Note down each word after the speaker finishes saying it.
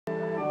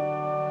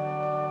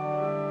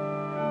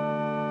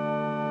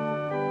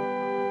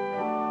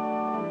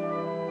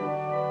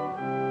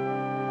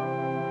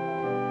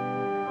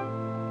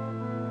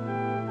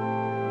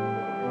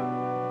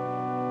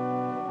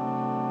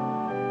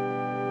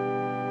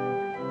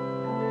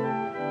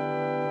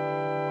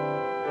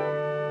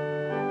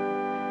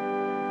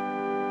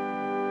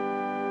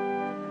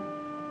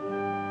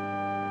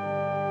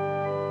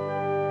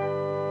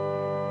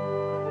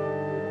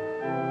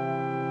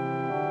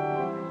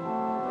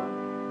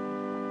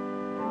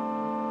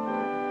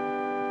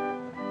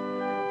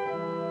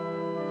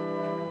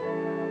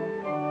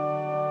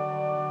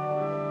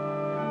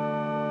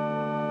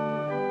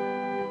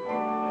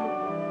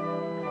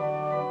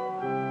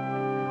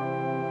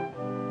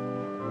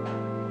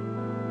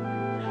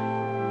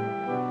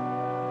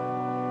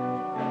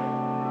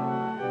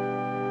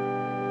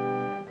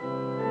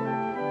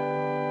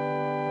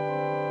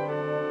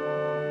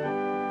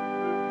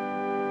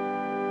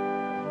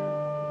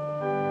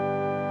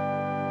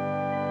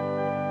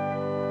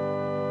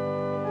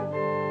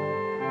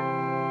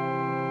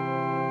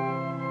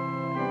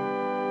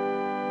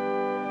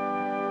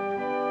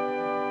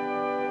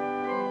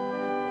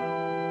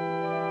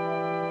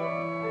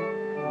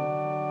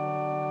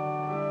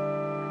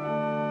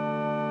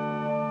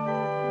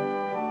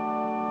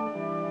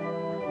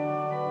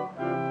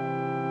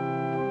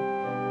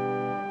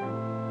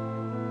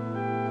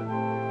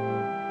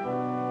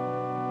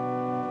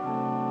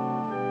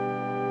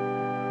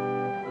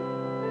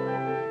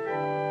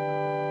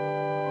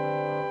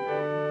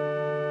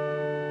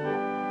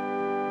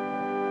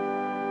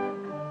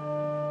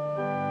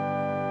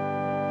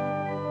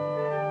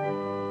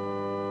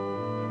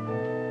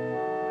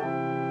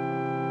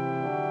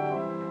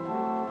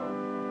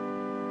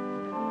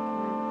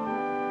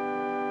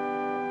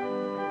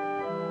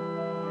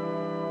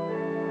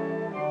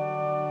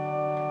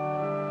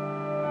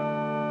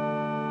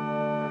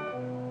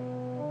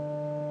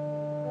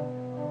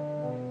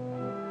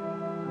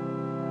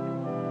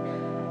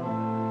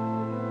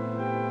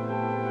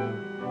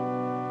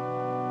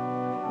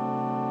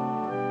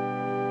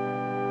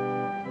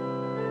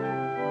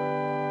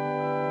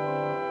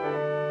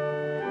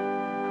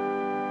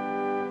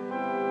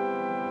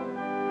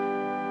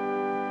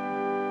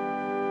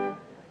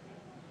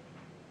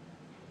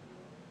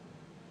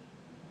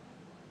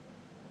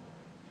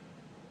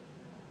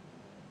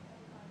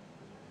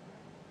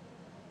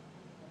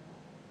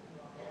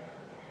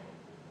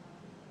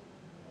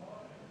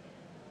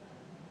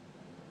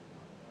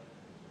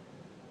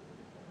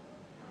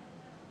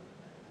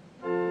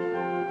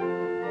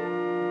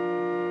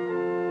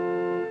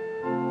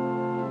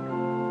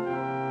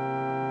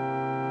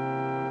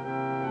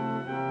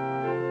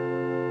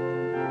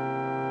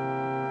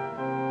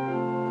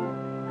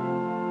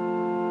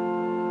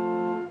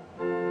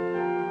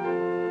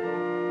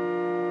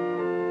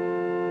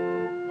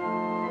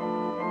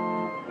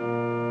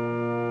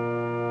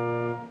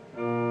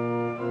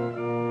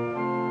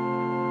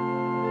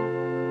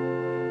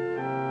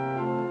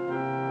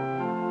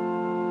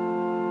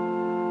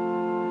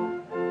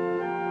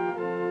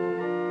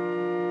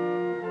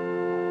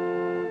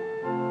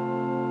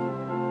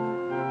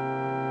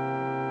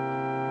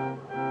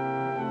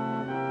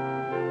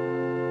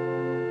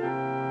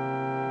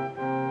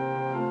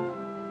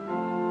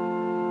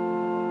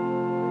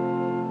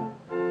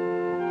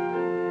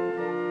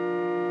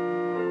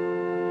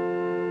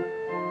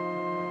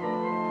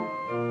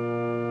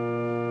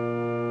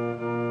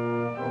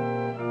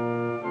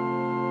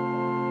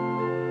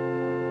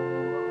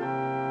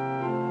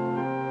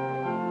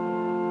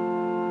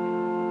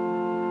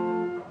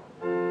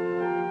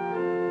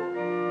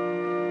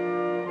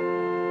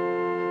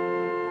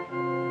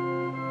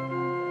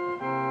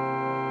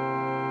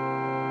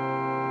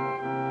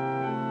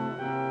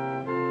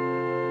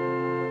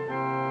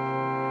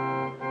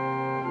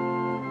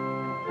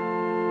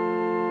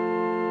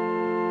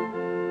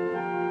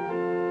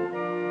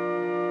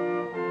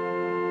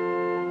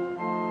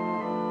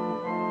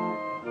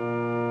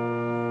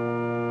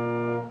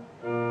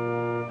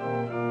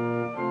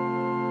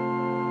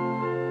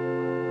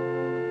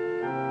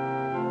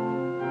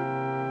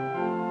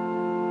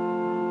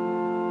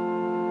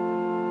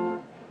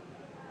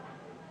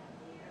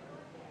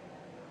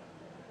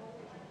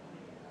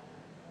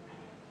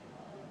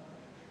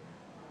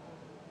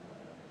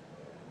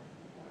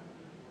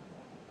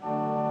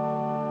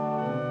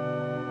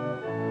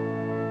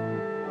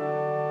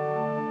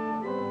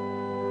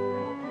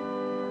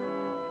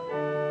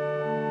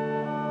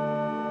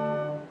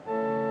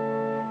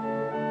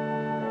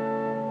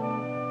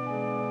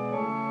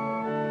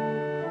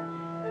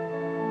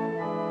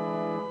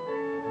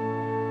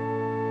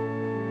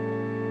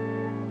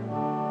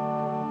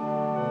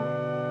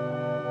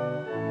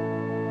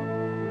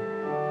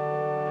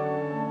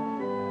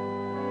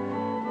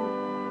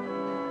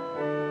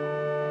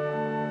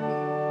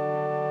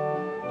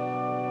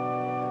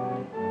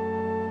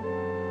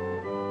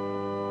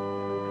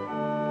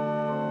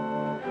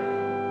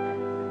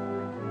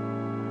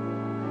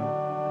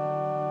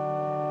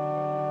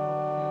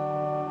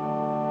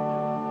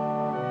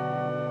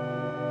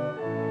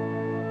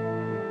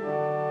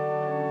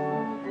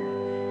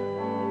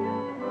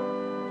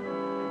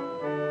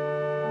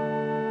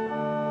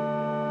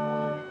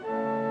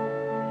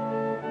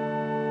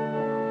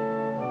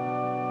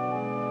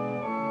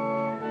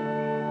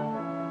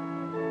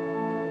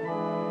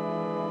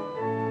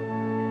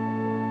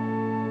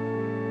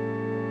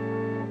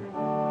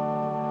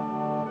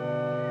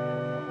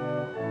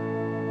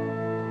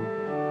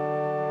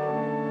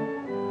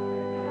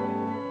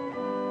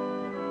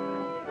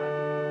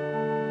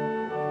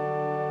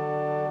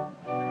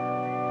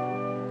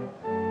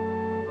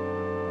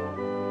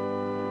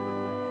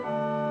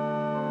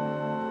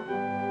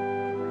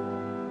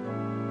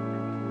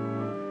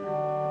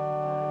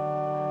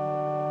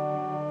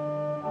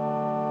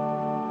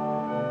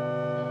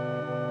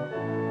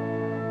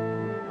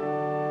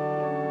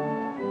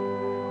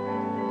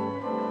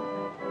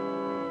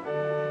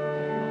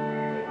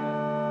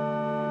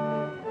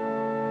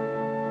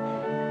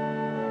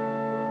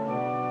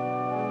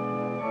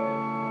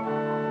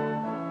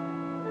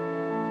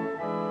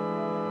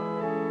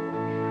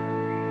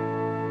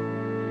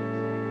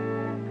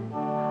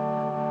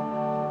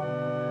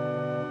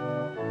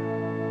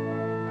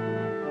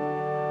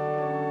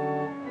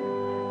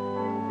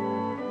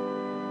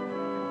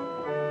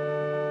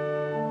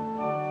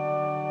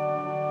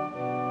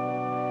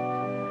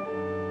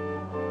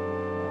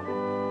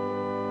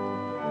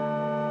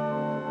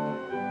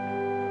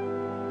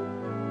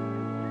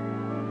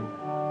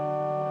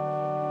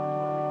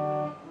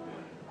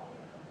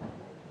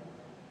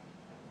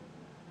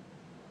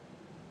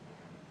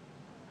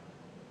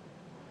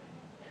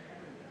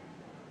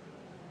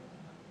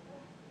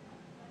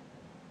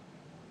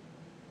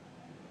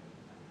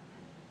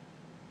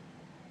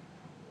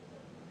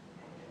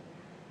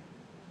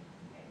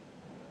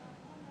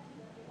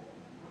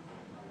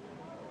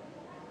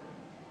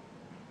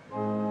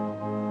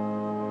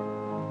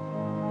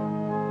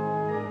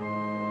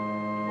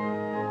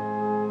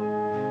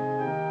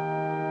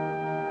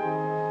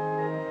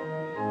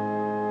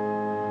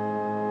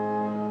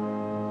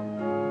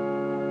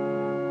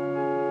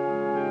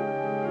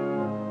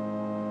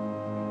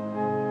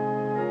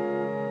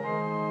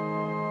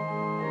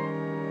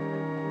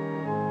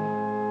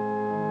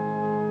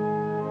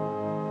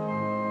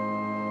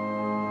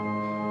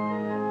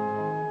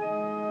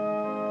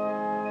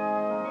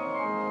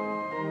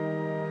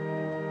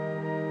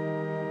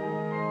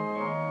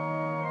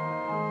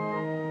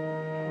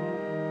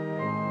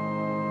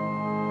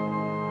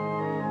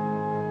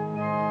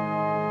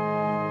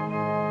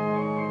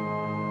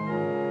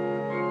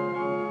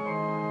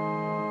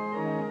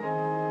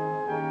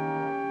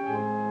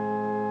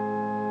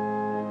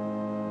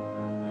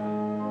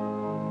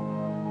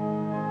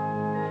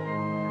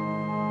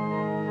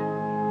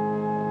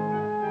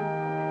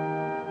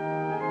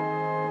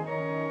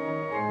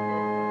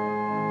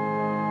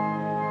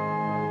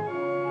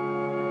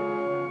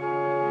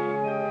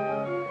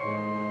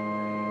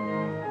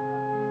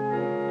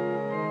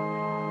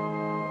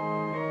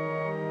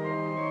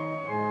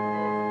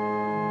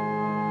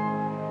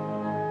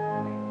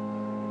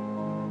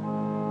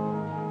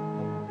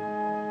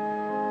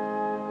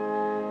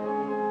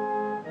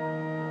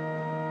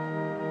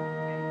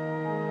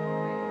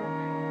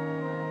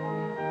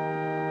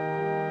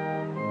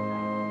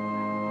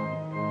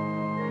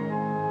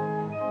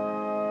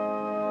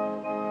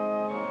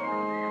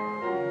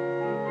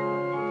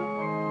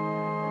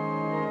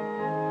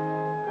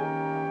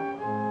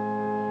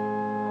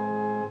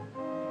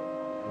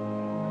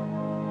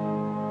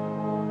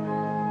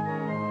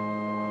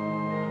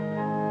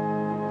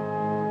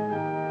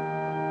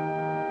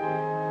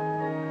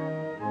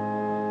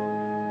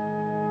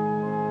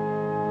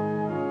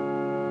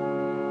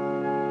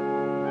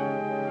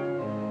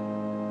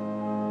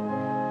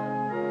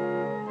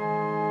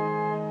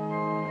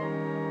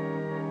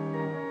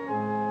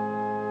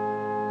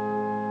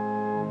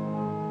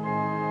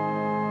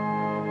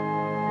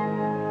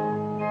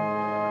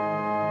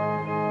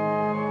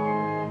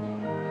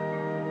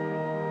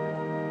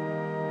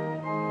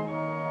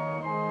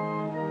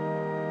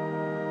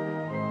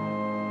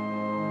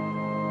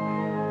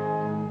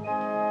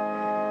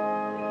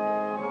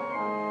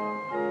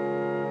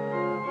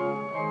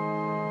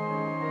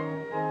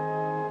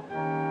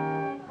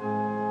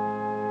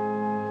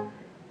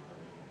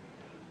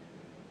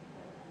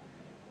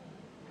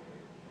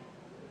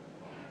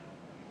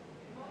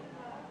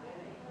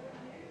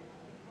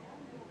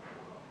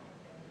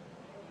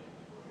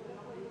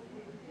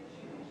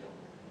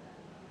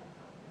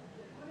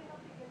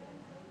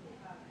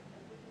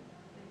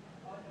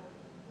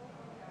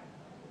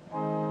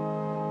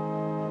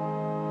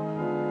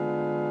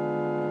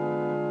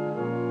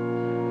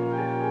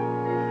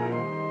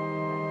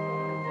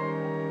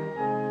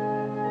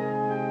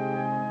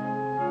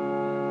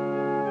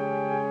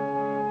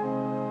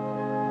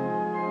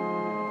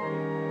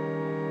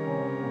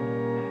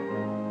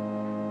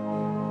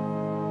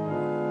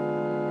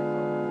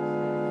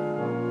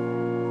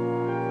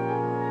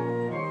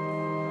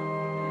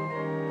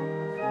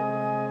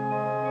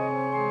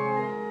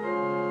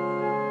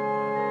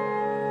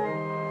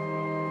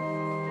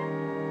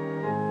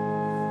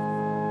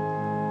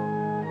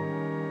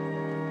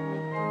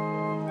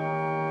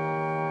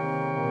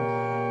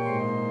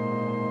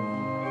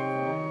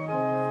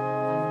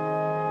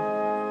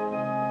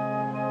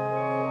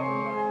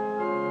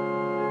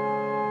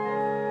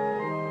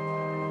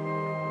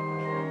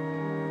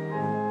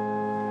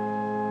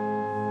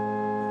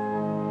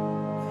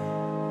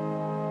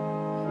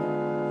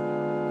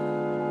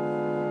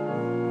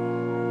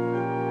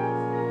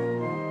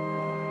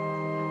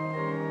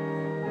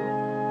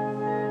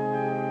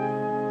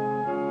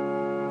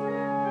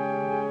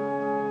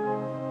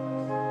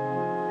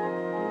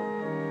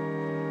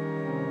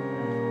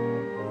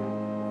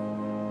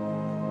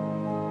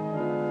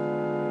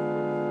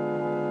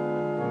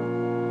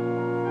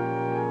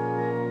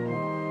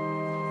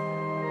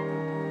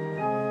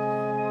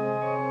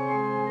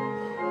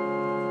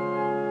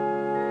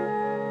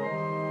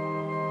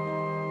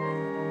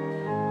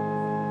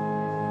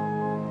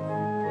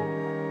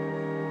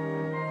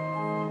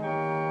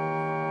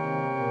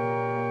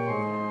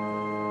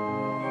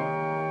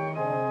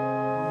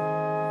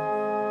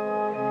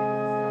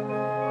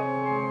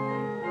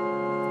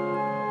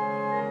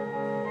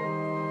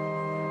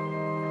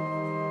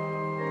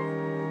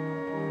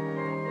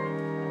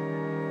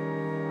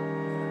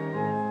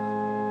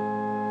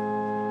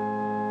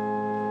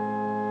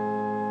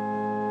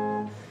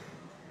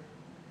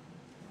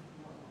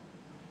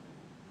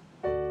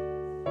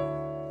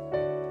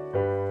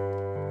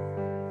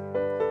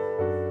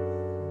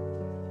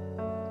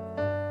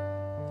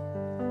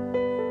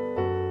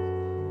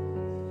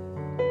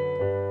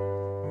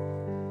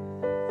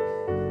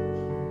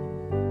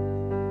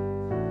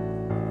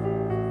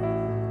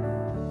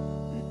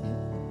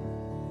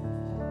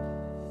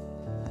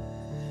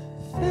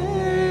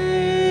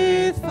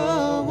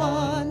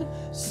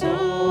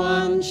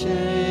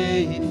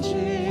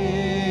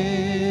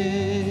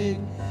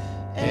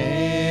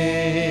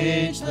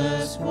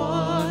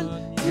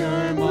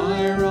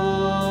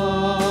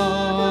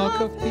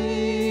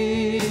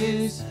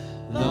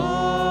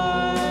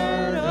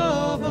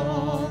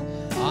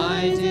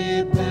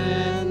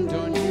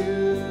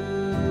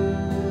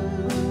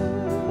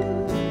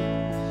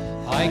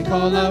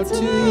call out to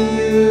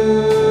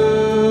you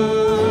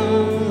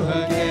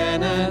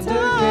again and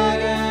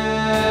again.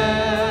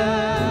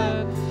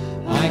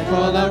 I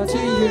call out to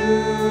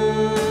you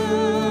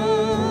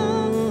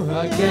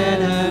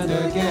again and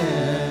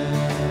again.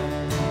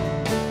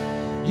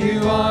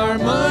 You are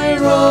my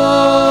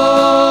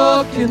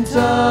rock in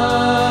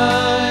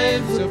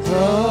times of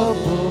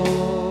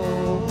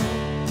trouble.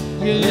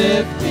 You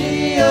lift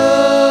me up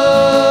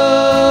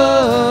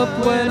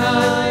when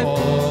I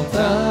fall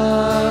down.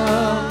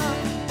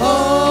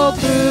 All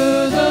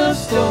through the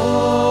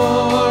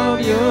storm,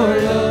 your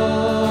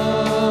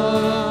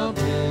love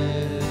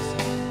is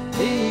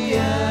the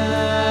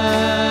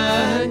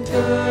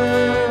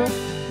anchor.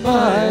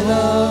 My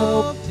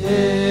love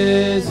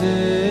is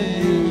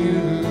in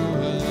you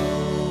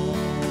alone.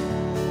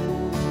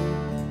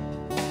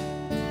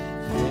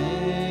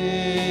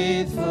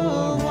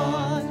 Faithful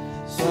one,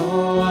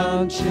 so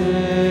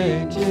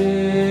unchanging,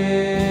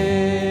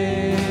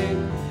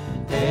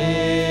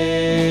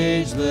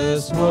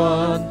 ageless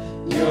one,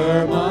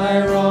 you're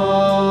my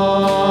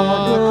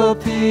rock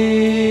of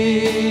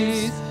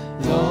peace.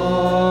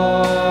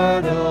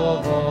 Lord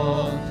of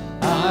all,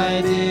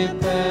 I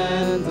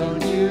depend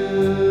on you.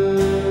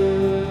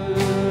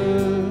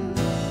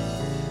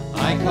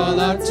 I call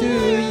out to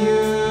you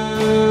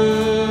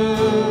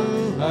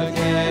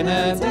again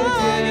and again.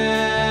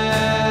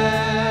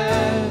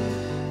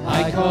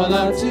 I call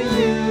out to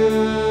you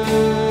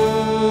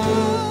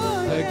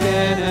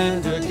again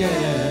and again.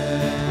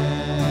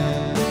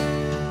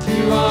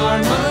 You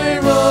are my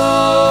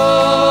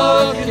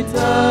rock in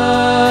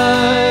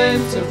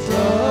times of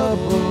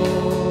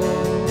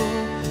trouble.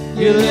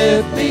 You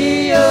lift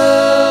me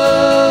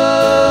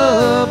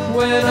up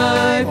when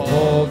I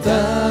fall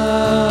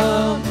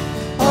down.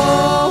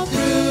 All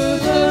through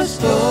the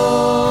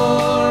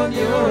storm,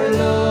 your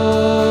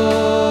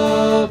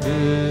love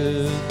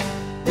is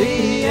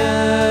the anchor.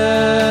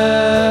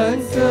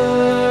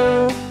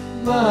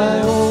 My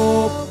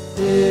hope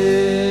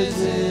is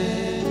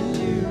in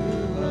you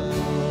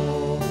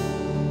alone.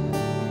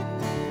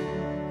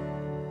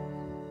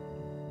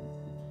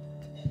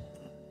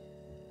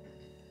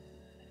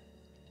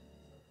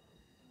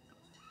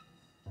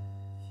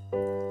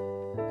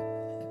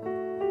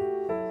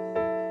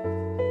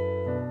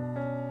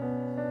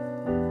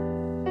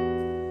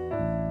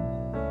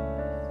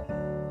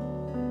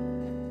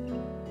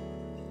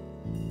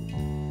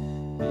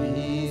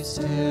 Be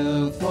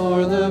still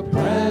for the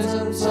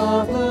presence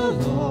of the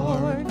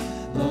Lord,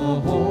 the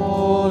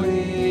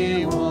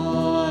Holy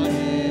One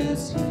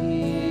is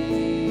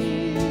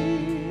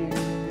here.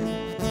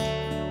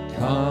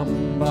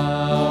 Come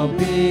bow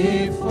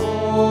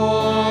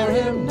before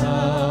him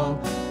now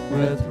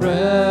with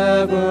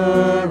reverence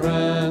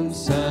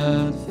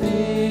and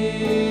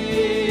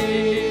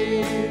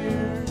fear.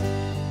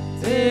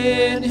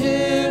 In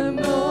him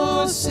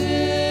no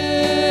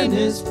sin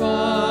is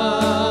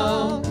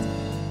found.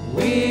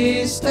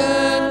 We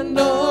stand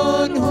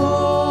on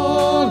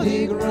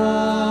holy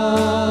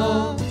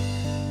ground.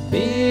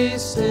 Be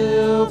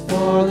still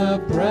for the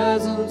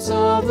presence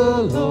of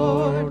the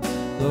Lord,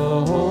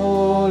 the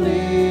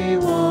Holy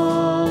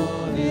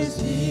One is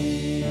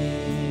here.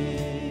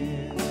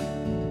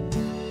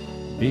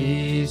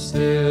 Be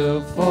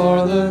still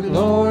for the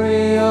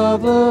glory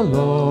of the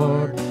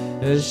Lord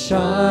is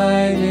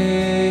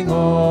shining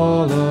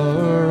all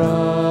around.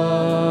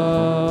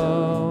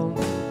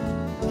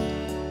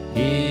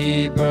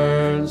 He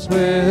burns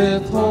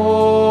with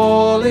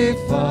holy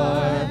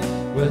fire,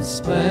 with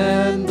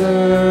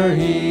splendor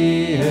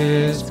he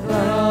is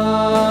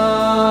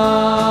crowned.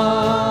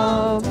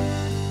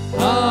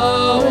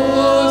 How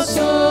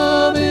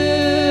awesome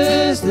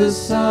is the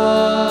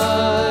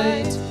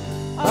sight,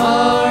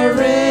 our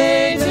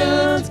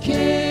radiant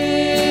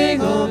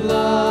King of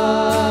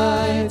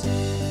light.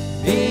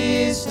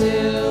 Be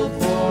still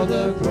for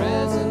the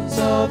presence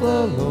of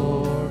the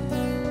Lord,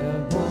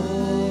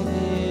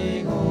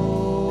 evolving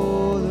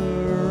all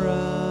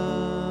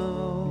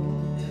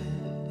around.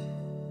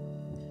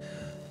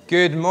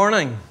 Good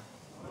morning.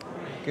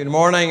 Good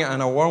morning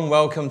and a warm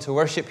welcome to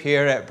worship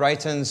here at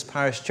Brightons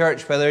Parish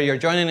Church. Whether you're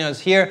joining us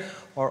here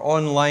or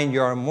online,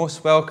 you are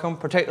most welcome,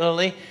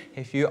 particularly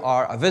if you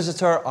are a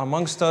visitor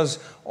amongst us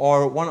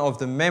or one of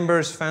the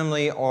members,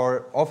 family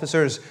or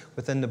officers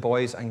within the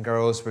Boys and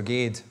Girls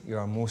Brigade. You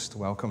are most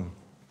welcome.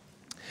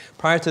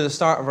 Prior to the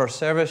start of our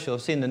service, you'll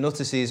have seen the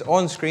notices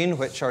on screen,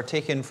 which are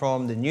taken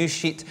from the news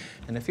sheet.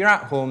 And if you're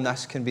at home,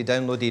 this can be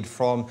downloaded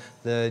from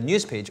the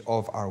news page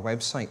of our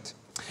website.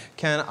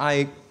 Can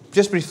I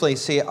just briefly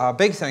say a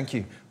big thank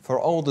you for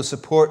all the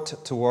support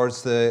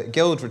towards the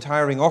Guild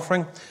retiring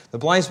offering, the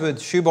Blytheswood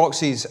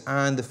shoeboxes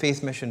and the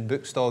Faith Mission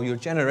bookstall. Your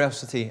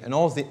generosity in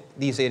all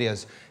these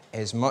areas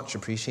is much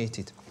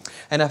appreciated.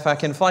 And if I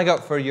can flag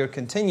up for your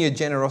continued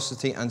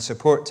generosity and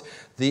support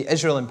the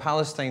Israel and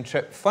Palestine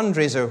trip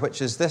fundraiser,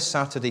 which is this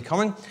Saturday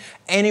coming.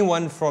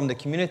 Anyone from the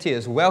community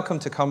is welcome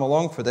to come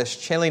along for this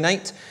chilly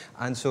night.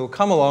 And so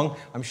come along.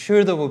 I'm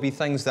sure there will be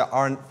things that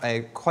aren't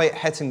quite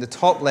hitting the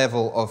top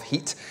level of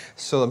heat.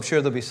 So I'm sure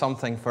there'll be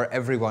something for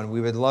everyone. We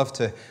would love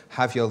to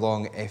have you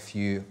along if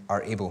you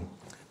are able.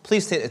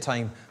 Please take the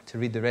time to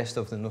read the rest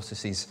of the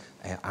notices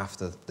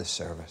after the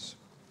service.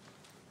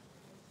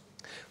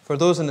 For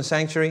those in the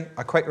sanctuary,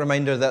 a quick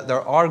reminder that there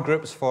are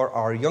groups for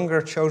our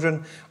younger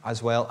children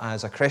as well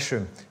as a creche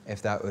room,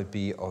 if that would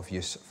be of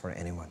use for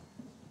anyone.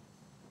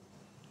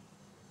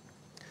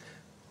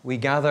 We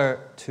gather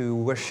to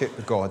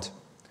worship God,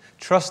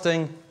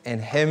 trusting in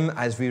Him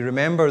as we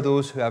remember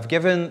those who have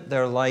given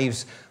their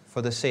lives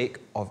for the sake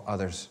of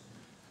others.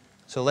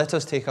 So let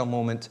us take a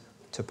moment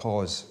to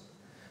pause,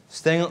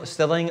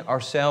 stilling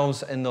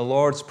ourselves in the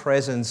Lord's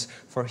presence,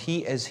 for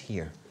He is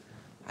here.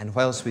 And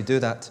whilst we do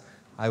that,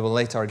 I will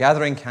light our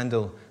gathering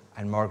candle,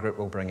 and Margaret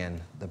will bring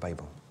in the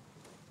Bible.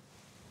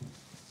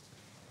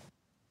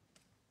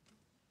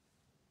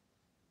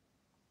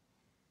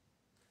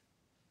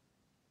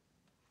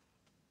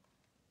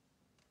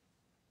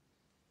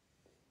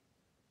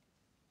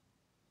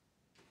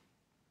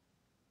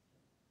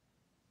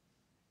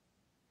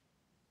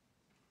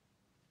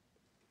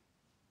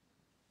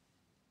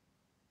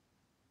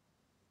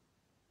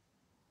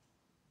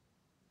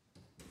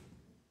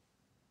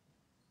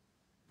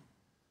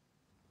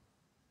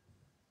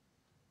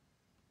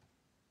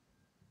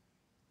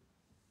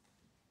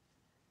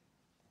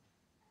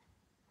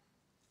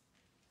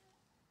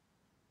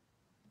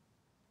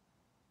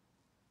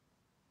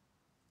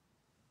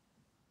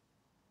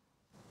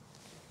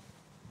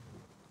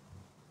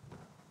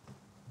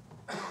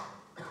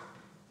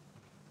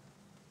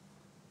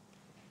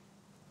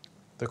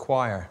 The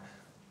choir,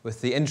 with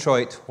the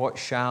Introit, What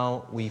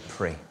Shall We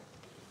Pray?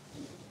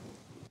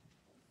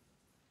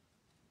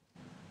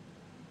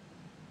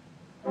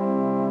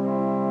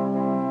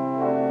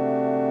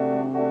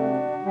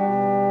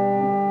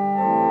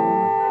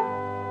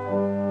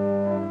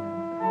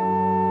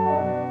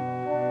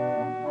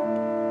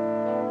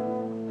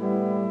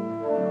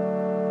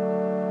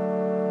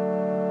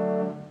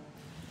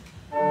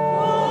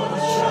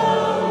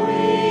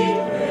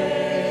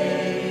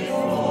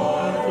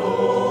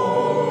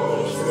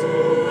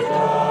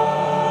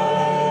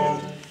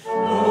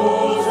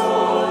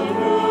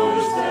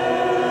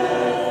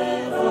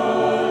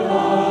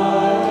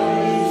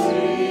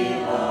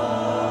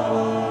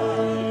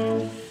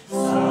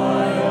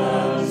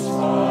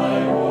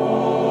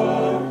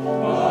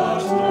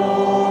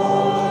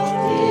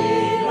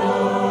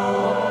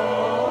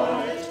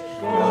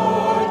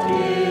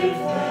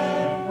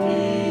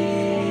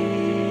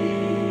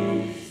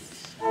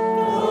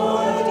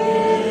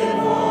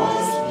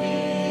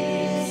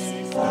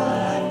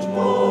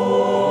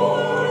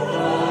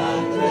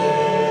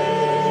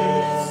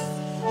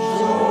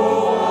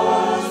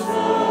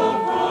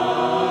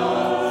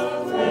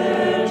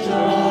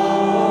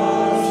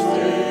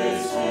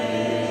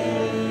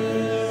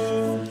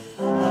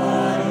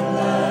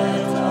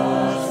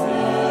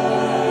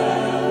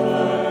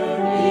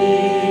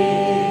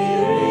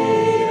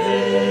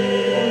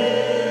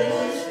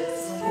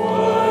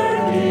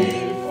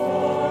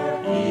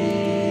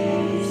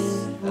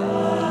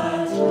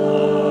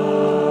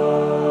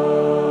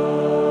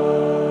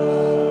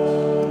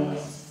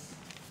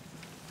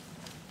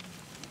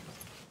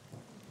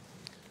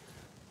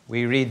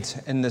 We read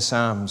in the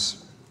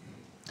Psalms,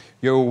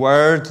 Your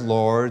word,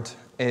 Lord,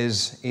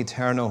 is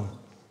eternal.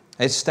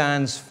 It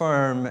stands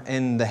firm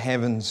in the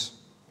heavens.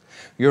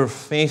 Your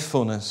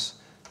faithfulness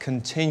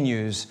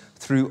continues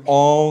through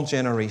all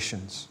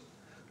generations.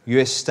 You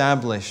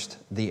established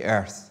the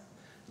earth,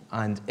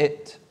 and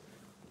it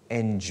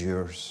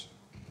endures.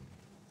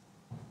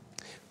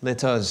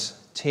 Let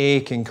us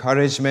take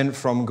encouragement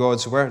from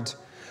God's word,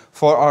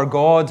 for our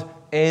God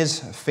is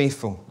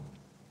faithful.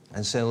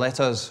 And so let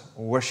us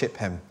worship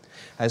Him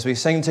as we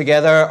sing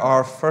together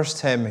our first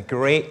hymn,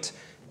 Great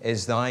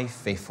is Thy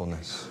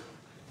Faithfulness.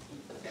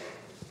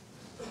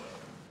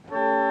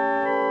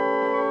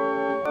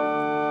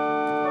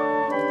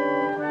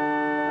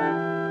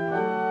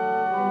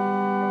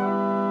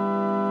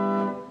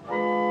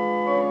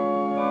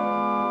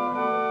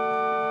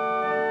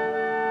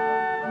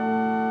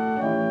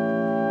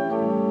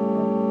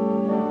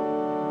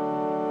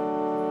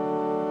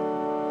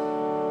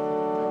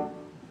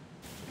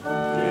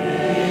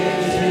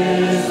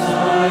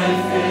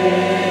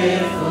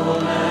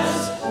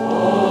 Faithfulness,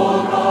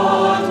 O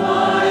God,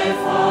 my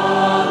Father.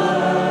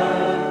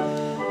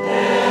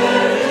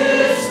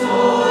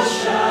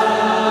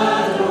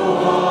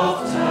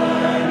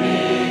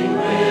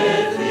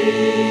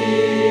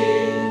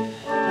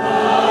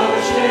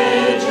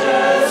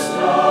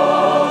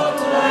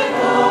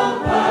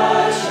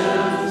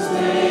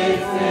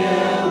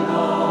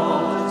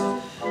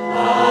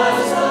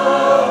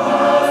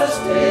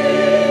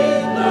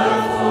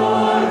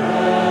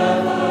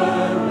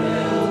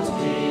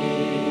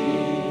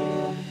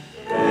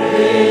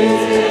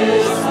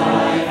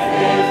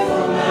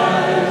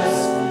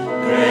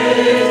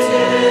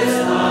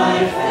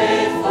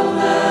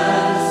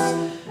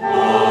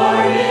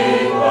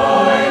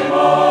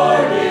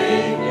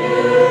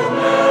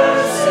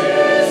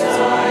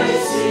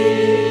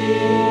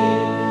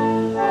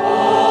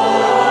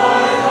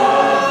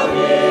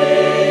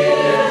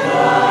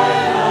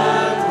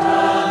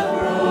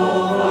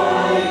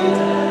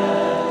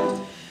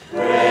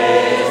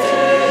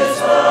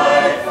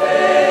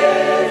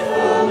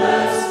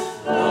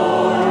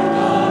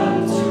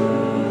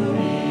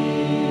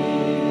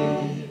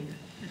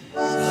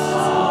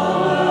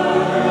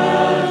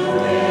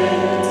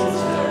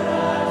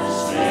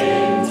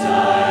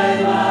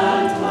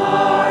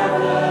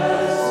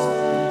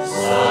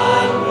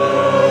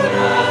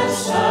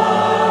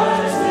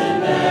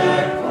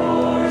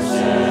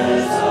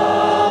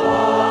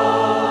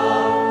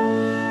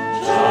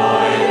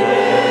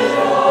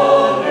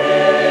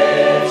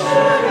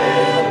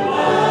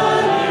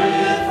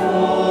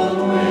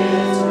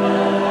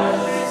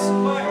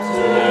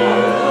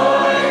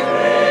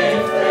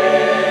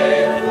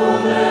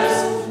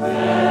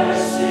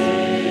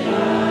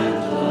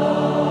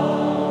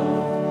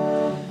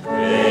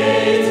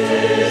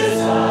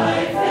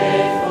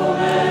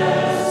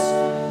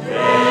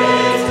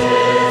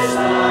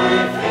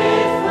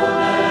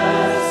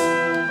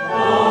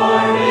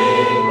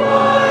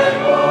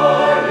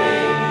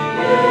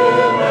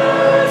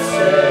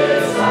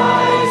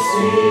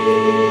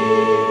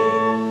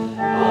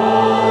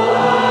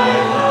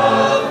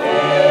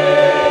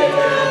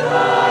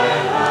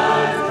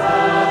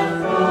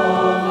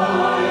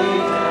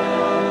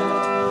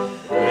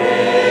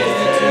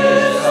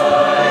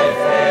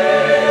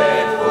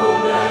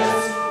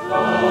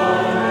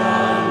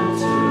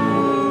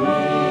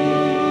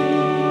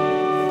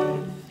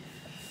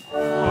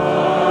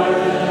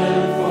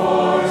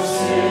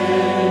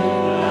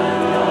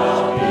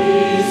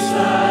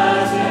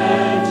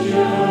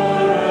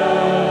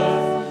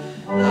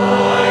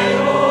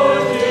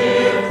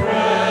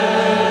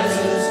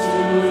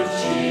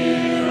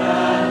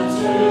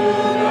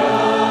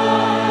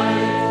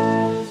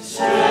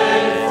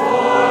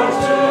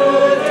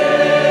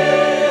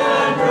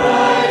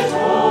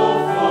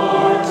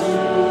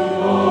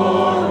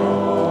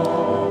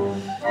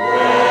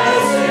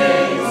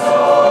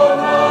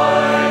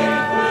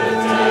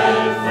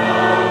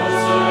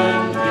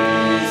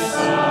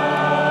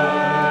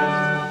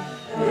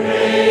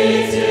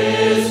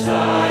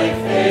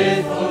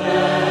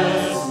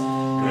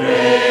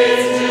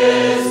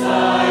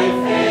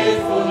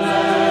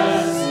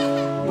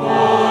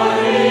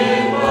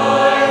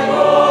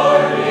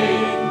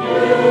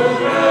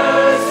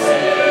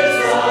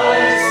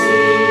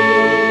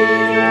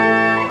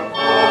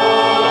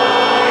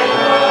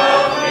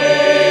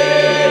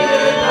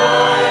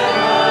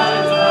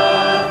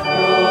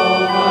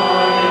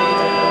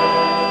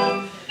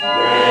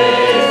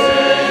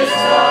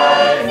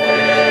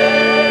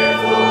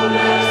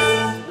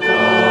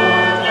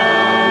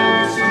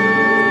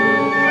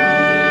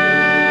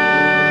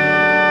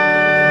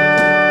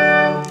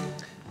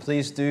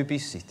 Please do be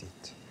seated.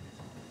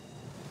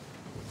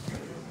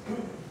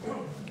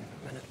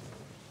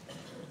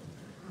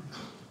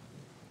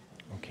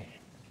 Okay.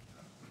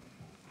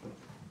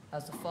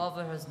 As the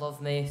Father has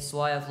loved me, so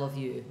I have loved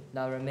you.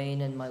 Now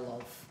remain in my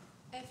love.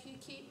 If you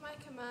keep my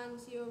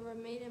commands, you will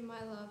remain in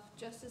my love,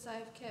 just as I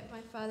have kept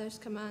my Father's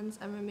commands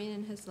and remain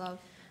in his love.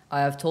 I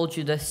have told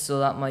you this so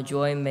that my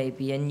joy may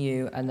be in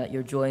you and that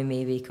your joy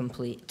may be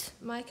complete.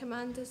 My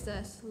command is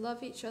this: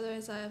 love each other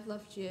as I have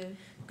loved you.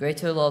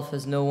 Greater love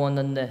has no one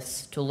than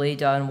this, to lay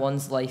down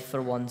one's life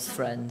for one's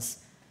friends.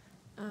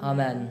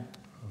 Amen.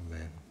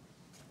 Amen.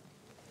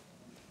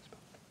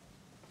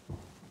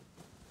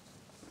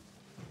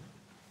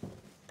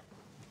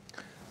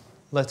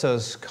 Let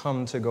us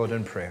come to God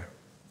in prayer.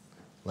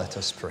 Let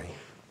us pray.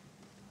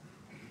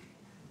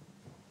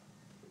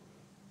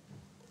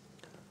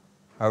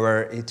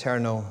 Our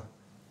eternal,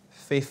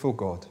 faithful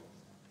God,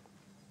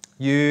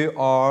 you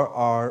are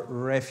our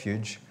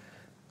refuge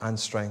and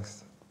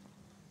strength.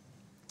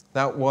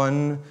 That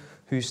one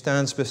who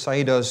stands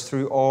beside us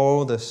through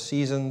all the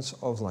seasons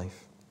of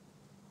life,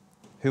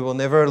 who will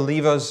never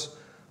leave us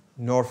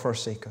nor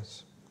forsake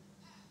us,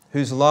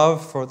 whose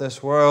love for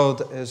this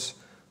world is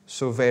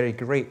so very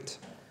great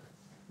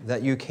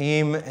that you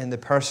came in the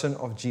person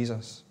of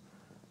Jesus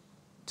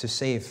to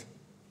save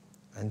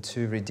and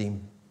to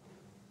redeem.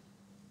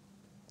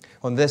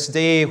 On this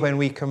day, when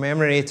we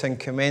commemorate and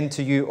commend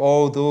to you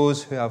all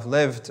those who have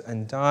lived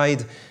and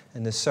died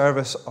in the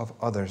service of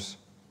others,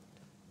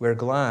 we're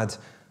glad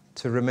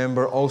to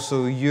remember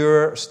also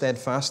your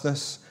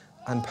steadfastness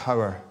and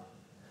power,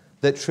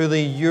 that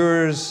truly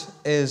yours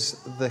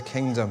is the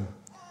kingdom,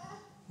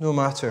 no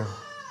matter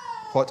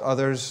what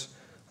others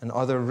and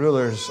other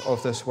rulers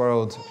of this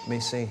world may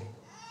say.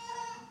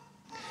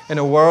 In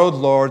a world,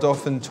 Lord,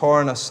 often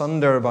torn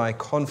asunder by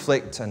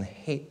conflict and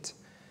hate,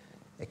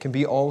 it can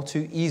be all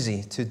too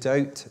easy to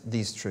doubt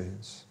these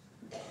truths,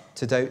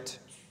 to doubt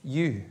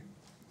you,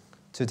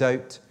 to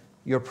doubt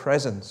your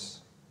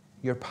presence,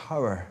 your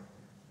power,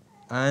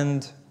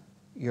 and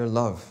your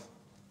love.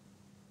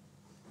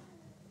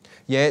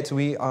 Yet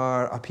we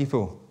are a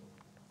people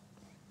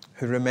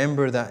who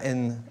remember that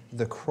in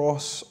the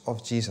cross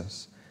of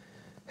Jesus,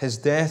 his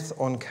death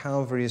on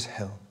Calvary's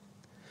hill,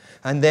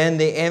 and then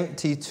the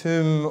empty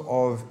tomb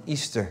of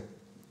Easter,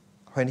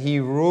 when he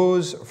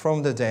rose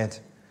from the dead,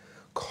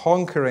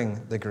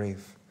 conquering the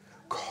grave,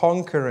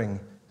 conquering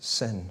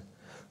sin,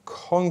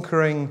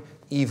 conquering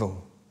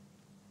evil,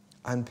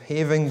 and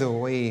paving the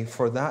way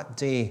for that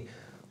day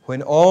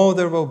when all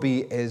there will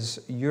be is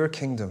your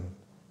kingdom.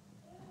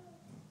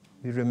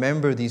 We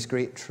remember these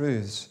great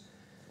truths,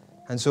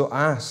 and so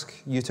ask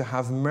you to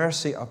have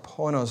mercy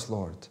upon us,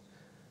 Lord,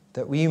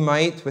 that we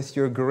might, with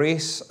your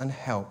grace and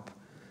help,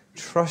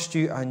 trust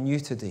you anew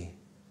today.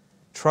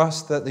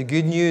 Trust that the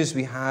good news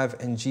we have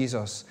in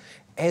Jesus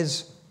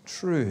is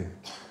true,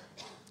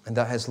 and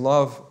that his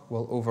love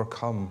will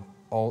overcome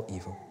all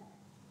evil.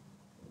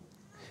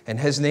 In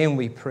his name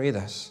we pray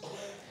this,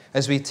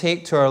 as we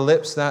take to our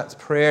lips that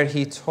prayer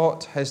he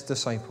taught his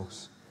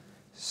disciples,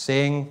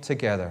 saying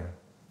together,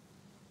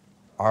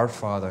 Our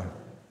Father,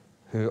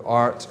 who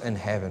art in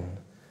heaven,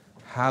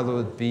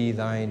 hallowed be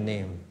thy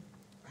name.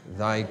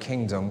 Thy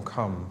kingdom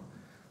come,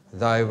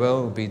 thy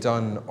will be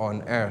done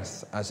on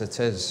earth as it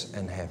is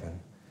in heaven.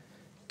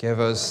 Give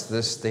us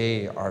this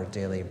day our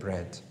daily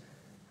bread,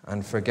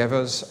 and forgive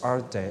us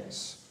our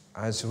debts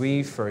as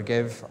we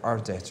forgive our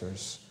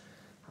debtors.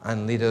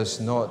 And lead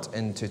us not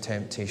into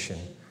temptation,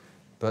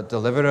 but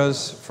deliver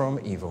us from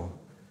evil.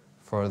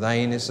 For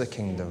thine is the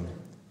kingdom,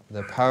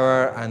 the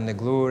power, and the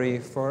glory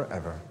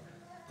forever.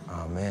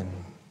 Amen.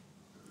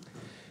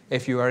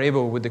 If you are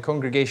able, would the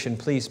congregation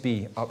please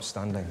be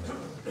upstanding?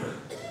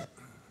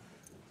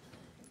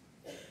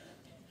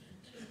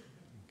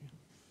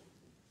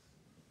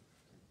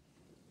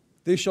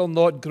 They shall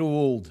not grow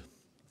old,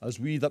 as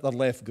we that are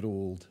left grow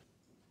old.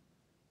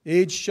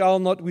 Age shall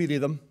not weary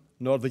them,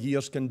 nor the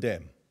years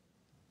condemn.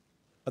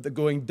 At the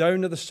going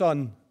down of the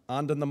sun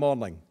and in the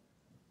morning,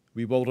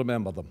 we will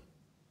remember them.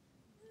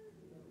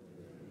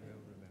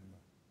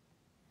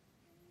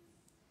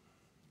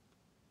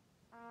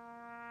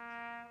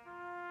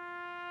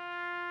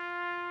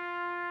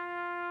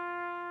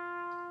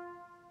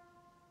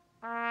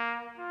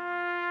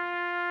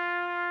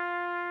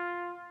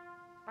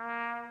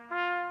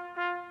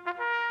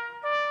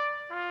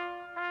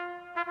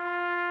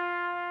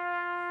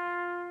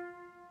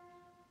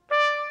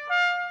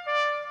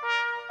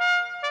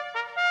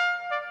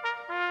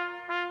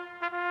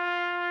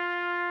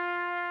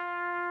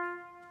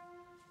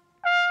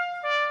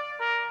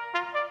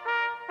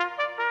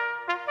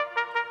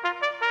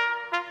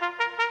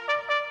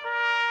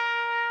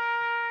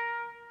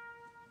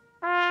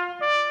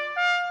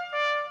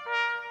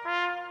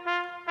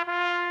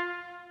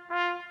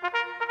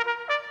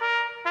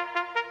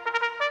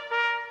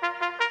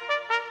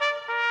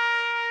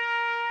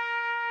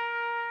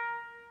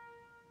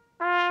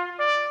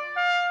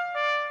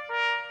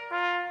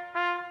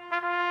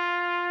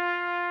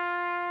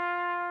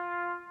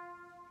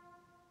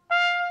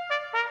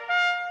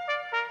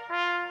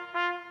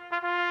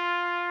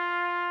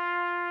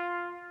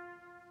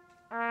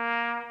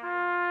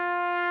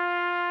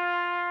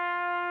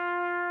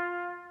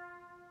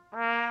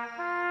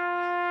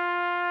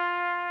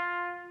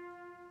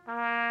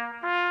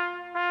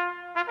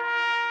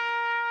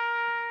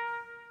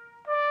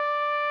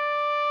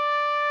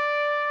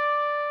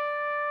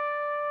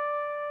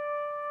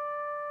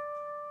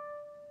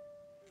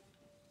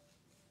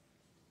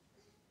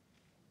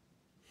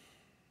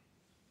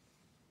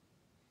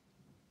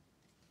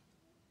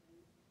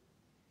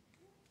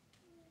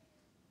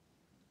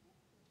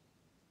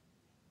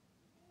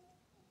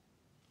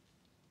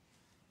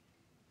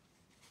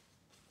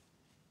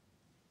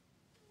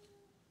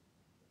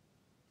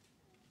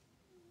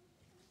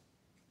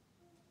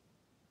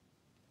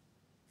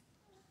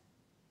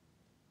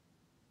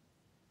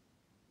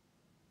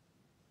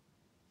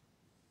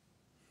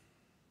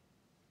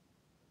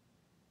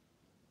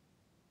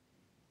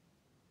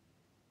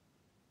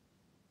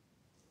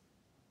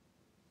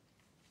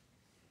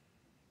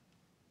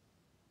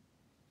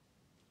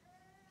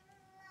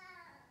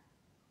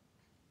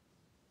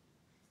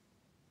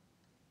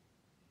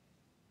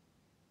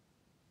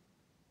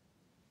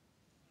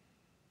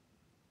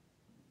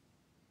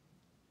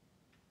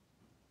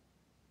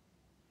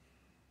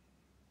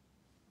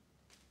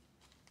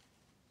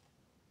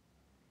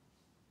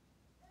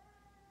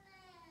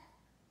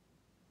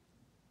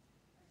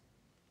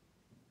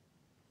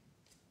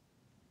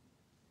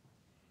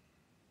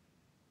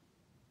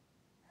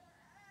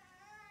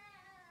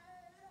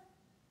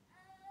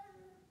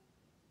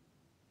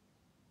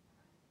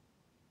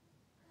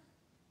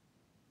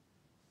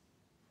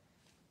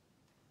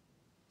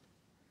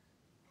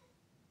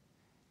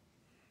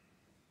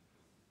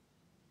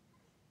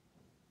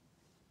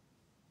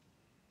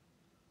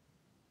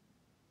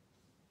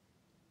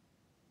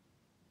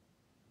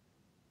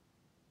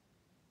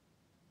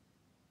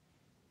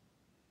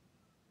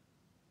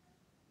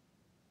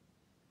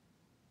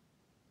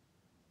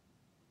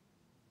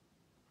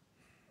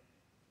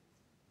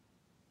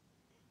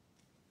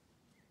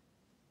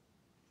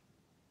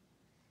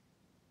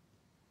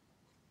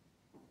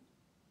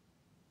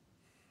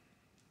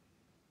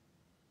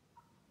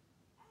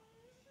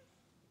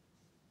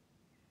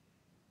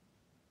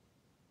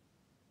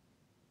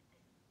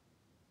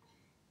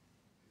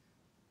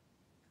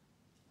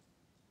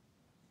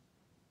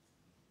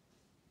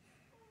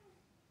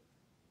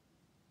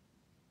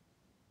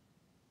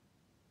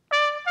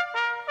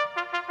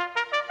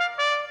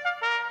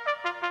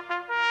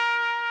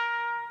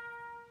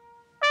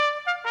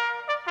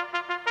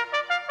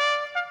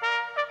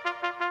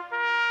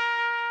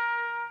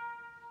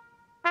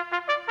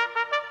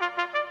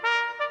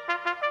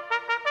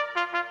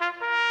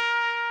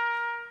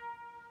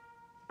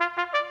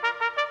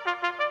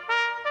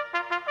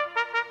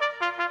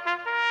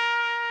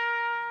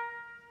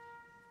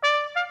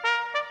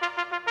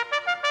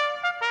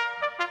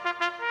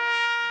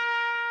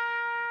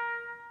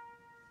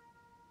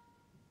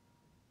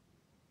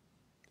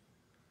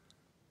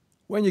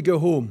 When you go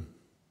home,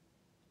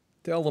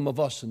 tell them of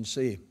us and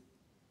say,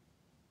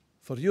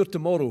 for your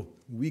tomorrow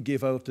we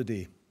gave our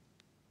today.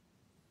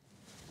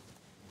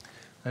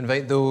 I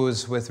invite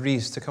those with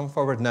wreaths to come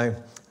forward now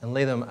and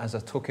lay them as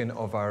a token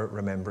of our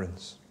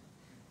remembrance.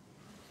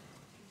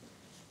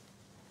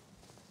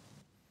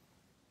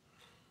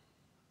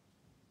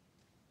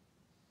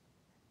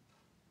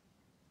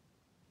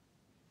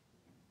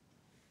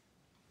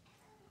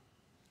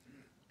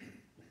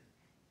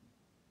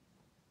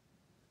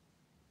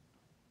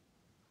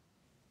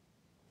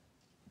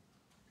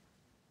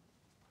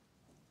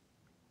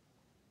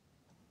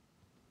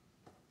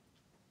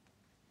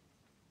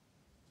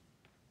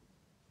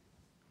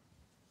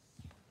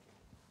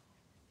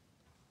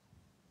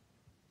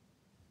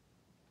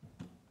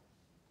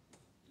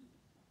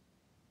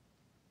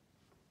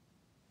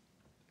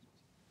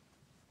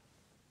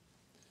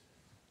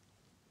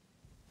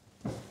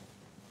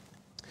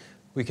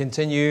 We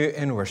continue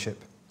in worship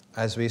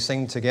as we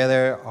sing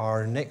together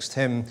our next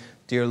hymn,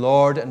 Dear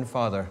Lord and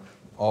Father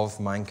of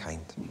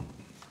Mankind.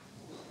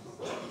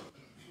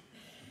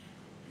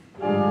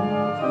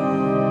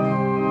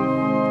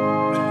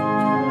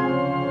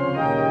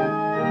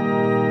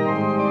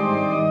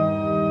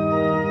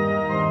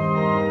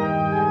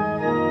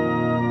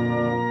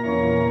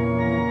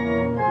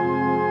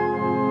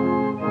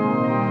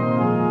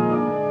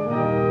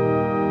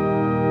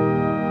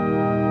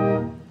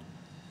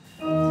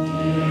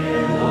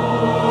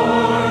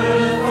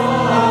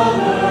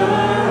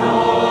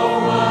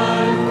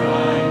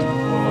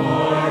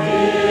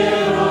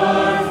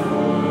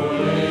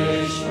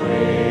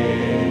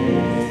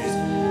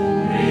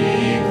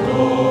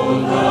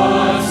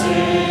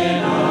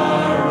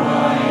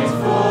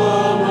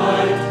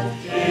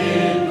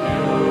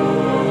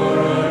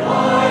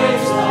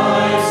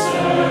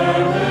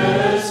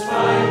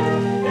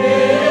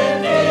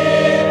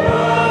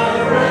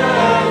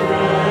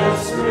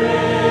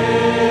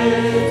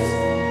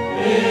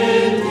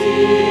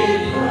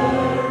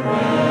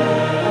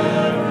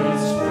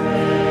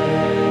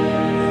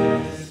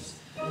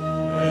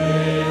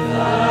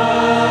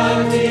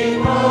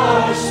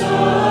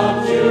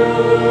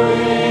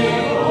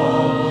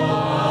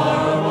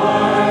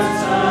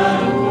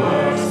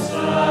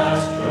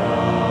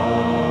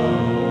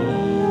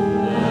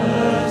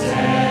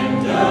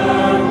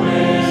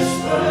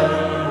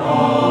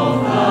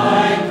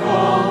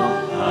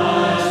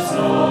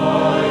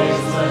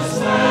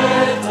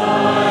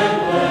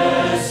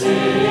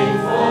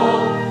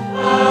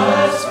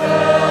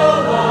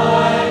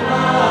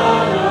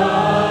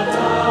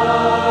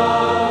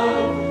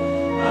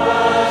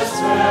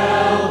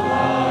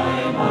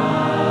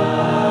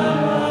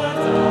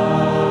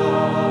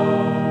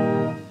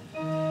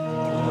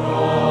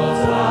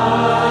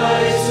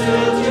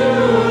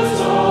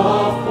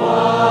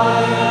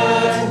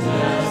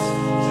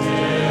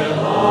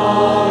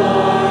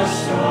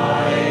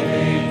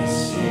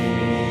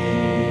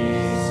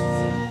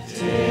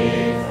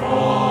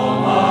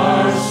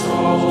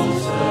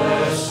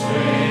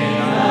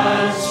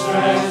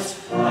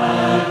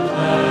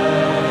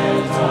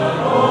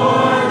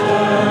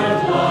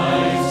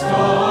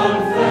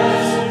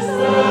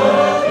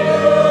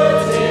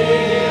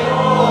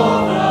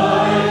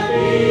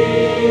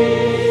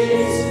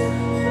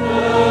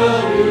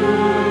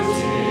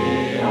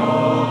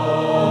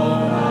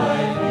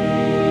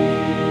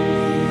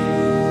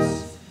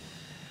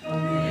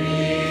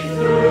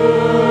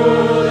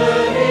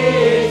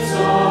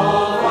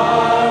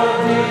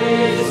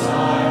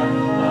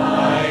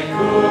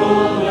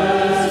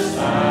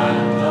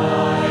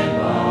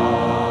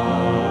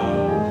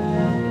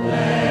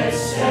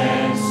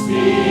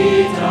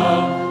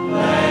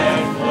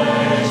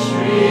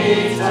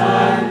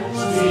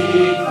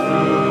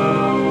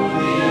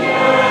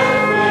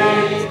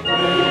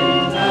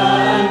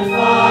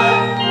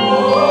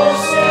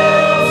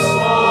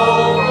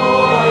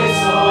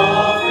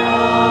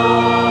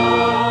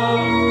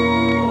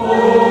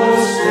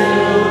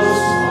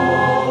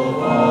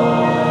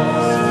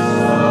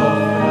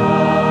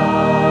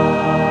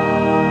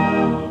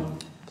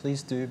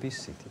 Please do be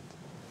seated.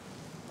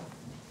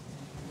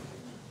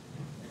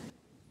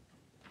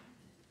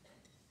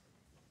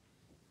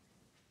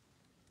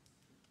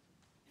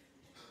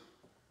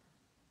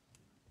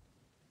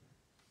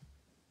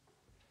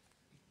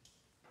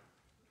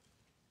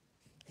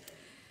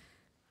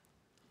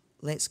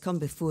 Let's come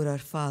before our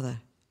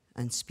Father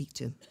and speak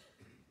to him.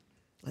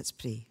 Let's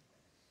pray.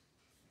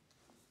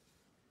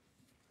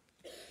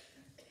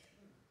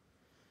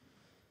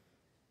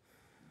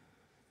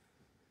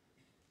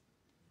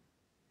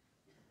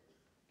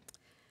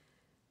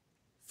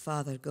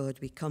 Father God,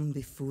 we come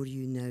before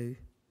you now.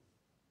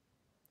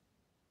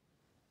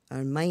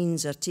 Our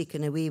minds are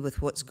taken away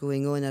with what's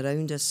going on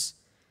around us,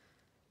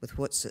 with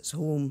what's at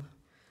home,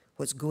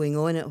 what's going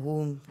on at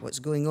home, what's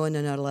going on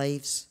in our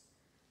lives.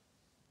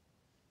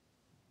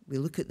 We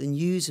look at the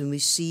news and we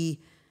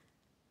see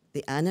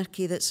the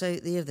anarchy that's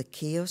out there, the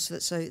chaos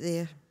that's out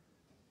there.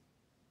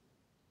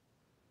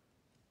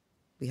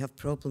 We have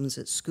problems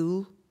at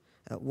school,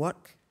 at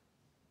work.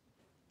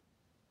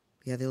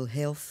 We have ill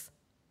health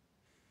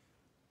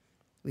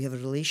We have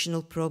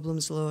relational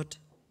problems, Lord.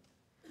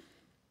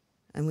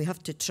 And we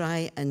have to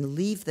try and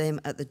leave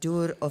them at the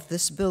door of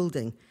this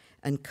building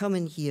and come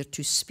in here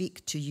to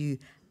speak to you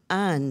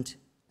and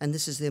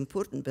this is the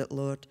important bit,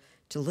 Lord,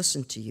 to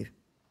listen to you.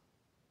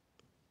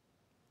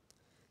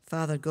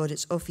 Father God,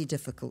 it's awfully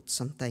difficult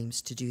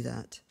sometimes to do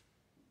that.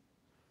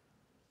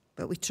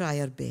 But we try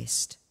our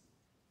best.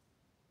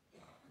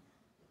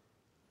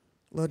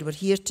 Lord, we're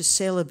here to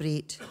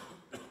celebrate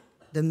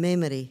the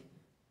memory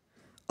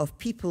of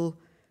people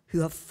who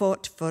have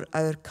fought for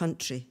our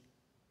country.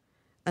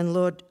 And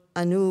Lord,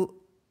 I know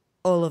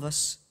all of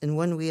us, in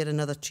one way or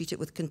another, treat it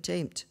with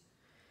contempt.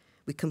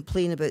 We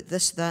complain about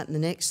this, that, and the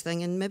next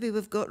thing, and maybe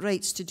we've got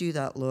rights to do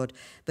that, Lord.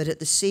 But at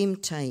the same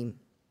time,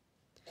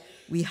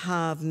 we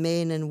have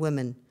men and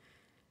women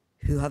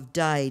who have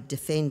died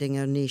defending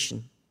our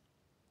nation.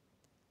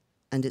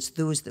 And it's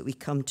those that we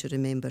come to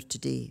remember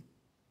today.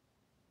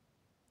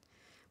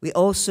 We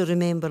also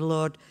remember,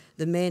 Lord,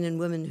 the men and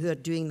women who are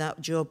doing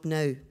that job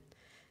now.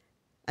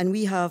 And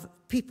we have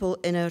people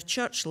in our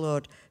church,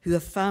 Lord, who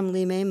have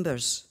family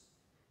members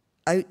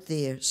out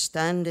there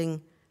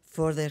standing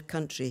for their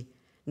country,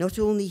 not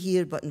only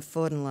here but in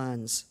foreign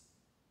lands.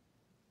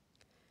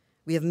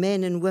 We have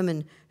men and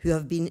women who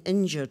have been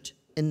injured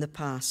in the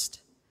past,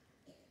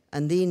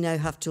 and they now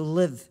have to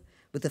live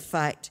with the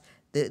fact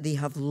that they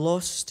have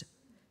lost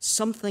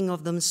something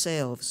of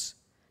themselves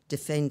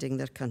defending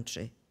their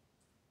country.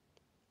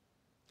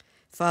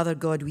 Father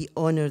God, we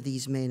honour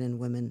these men and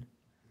women.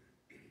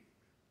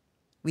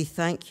 We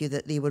thank you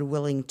that they were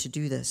willing to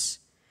do this,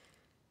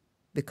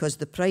 because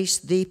the price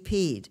they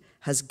paid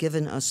has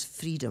given us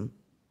freedom.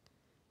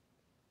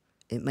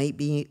 It might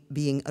be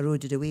being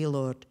eroded away,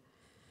 Lord.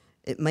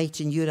 It might,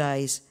 in your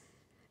eyes,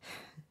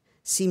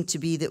 seem to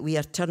be that we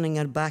are turning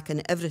our back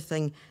on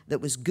everything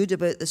that was good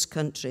about this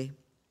country,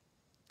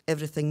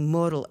 everything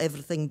moral,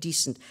 everything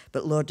decent.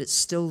 But, Lord, it's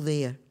still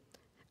there.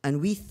 And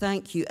we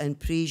thank you and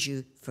praise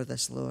you for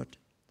this, Lord.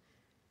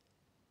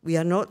 We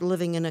are not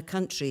living in a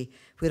country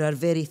where our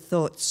very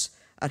thoughts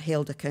are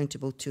held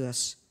accountable to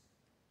us,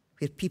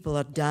 where people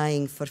are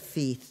dying for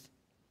faith.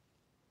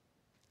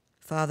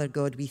 Father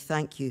God, we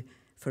thank you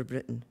for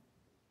Britain.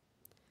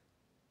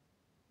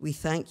 We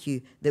thank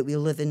you that we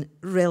live in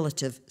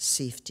relative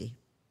safety.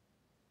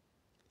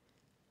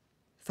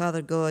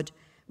 Father God,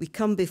 we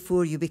come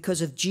before you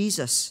because of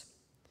Jesus,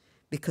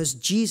 because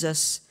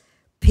Jesus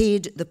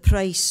paid the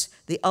price,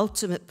 the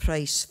ultimate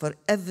price for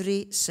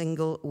every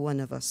single one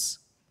of us.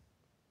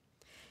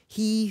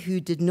 He who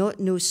did not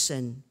know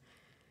sin,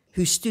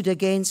 who stood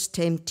against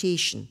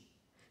temptation,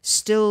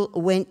 still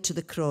went to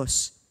the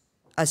cross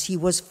as he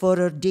was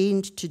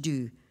foreordained to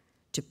do,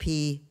 to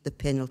pay the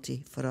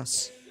penalty for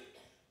us.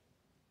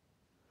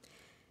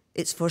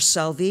 It's for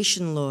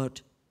salvation,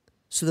 Lord,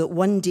 so that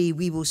one day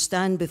we will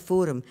stand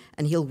before him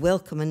and he'll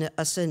welcome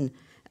us in,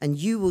 and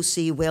you will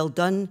say, "Well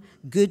done,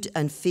 good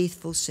and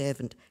faithful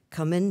servant.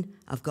 Come in,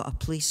 I've got a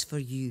place for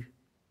you."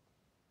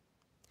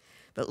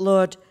 But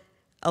Lord,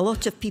 a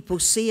lot of people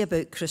say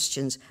about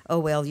Christians, "Oh,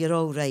 well, you're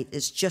all right.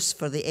 It's just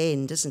for the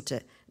end, isn't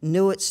it?"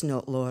 No, it's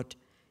not, Lord.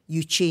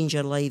 You change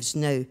our lives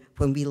now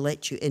when we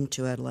let you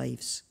into our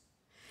lives.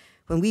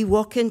 When we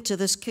walk into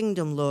this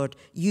kingdom, Lord,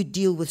 you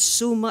deal with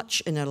so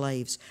much in our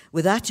lives,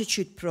 with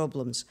attitude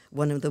problems,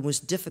 one of the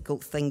most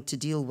difficult things to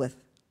deal with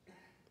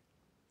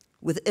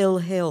ill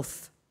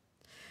health,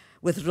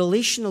 with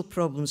relational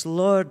problems.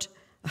 Lord,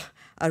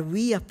 are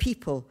we a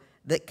people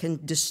that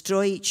can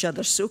destroy each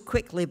other so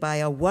quickly by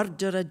a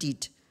word or a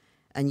deed,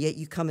 and yet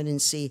you come in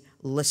and say,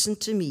 "Listen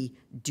to me,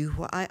 do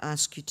what I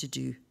ask you to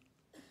do"?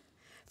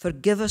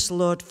 Forgive us,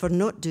 Lord, for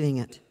not doing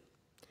it.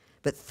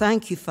 But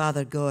thank you,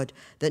 Father God,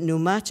 that no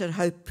matter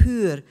how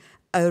poor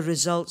our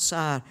results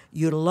are,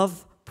 your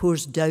love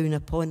pours down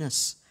upon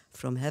us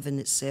from heaven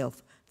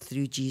itself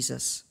through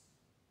Jesus.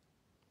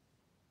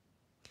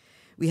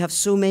 We have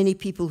so many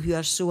people who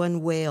are so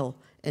unwell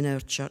in our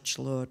church,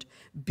 Lord.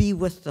 Be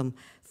with them.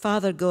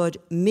 Father God,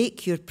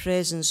 make your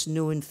presence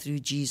known through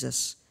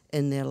Jesus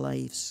in their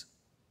lives.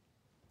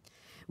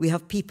 We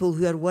have people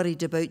who are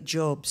worried about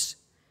jobs,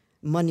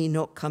 money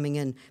not coming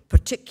in,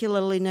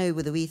 particularly now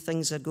with the way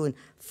things are going.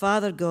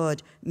 Father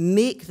God,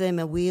 make them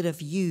aware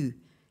of you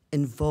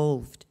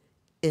involved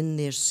in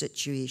their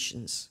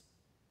situations.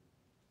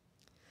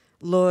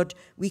 Lord,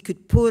 we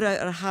could pour out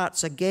our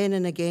hearts again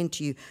and again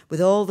to you with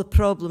all the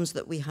problems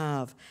that we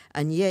have,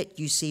 and yet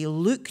you say,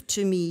 "Look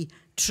to me,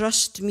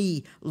 trust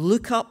me,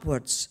 look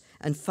upwards."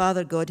 And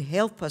Father God,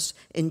 help us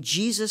in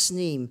Jesus'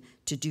 name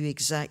to do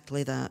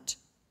exactly that.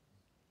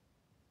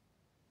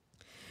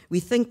 We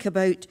think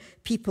about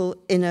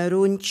people in our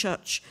own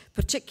church,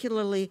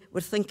 particularly we're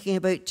thinking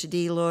about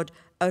today, Lord,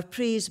 our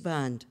praise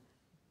band.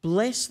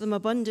 Bless them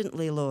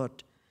abundantly,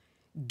 Lord.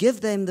 Give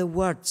them the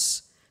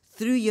words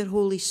through your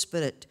Holy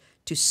Spirit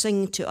to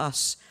sing to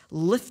us,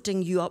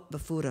 lifting you up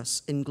before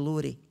us in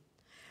glory.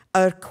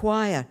 Our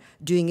choir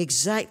doing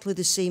exactly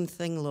the same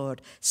thing,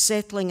 Lord,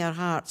 settling our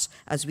hearts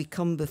as we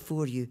come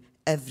before you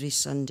every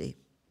Sunday.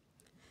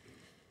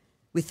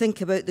 We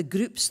think about the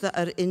groups that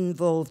are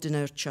involved in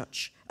our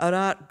church, our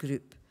art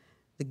group,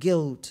 the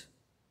guild,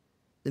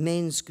 the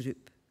men's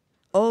group,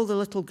 all the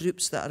little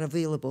groups that are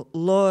available.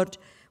 Lord,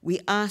 we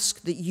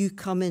ask that you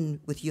come in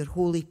with your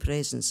holy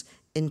presence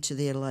into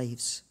their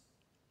lives.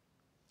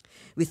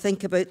 We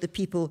think about the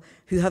people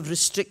who have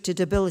restricted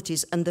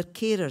abilities and their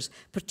carers,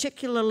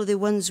 particularly the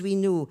ones we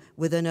know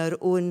within our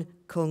own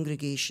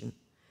congregation.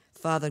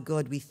 Father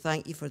God, we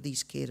thank you for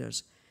these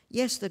carers.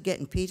 Yes, they're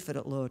getting paid for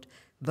it, Lord,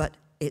 but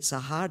it's a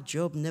hard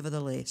job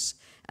nevertheless,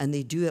 and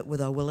they do it with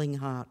a willing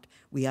heart.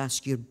 We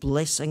ask your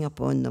blessing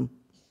upon them.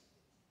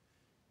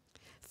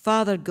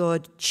 Father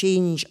God,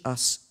 change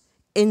us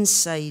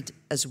inside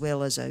as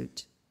well as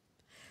out.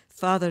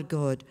 Father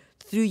God,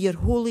 through your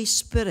Holy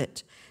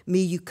Spirit, may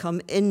you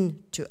come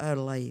into our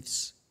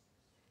lives.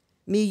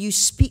 May you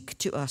speak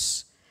to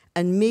us,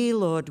 and may,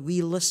 Lord,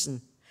 we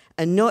listen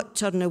and not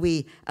turn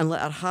away and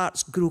let our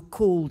hearts grow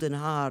cold and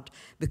hard,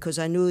 because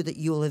I know that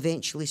you'll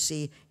eventually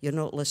say you're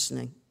not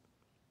listening.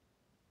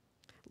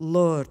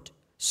 Lord,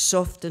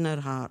 soften our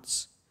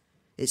hearts.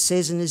 It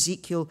says in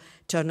Ezekiel,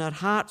 turn our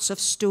hearts of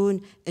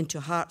stone into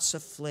hearts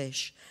of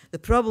flesh. The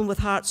problem with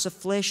hearts of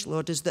flesh,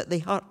 Lord, is that they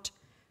hurt,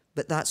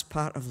 but that's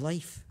part of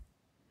life,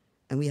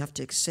 and we have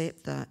to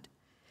accept that.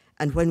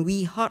 And when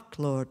we hurt,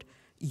 Lord,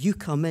 you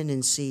come in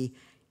and say,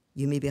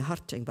 you may be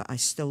hurting, but I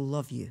still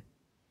love you.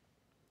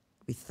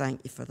 We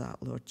thank you for that,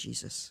 Lord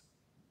Jesus.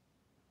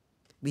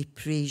 We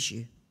praise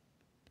you.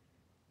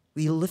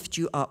 We lift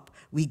you up.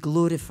 We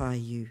glorify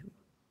you.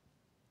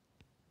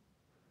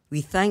 We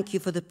thank you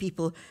for the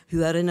people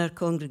who are in our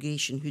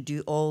congregation who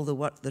do all the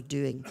work they're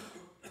doing.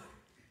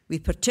 We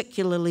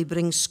particularly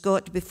bring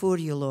Scott before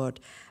you, Lord,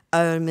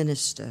 our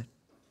minister,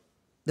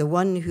 the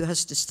one who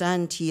has to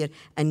stand here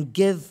and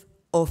give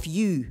of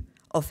you,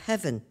 of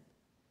heaven,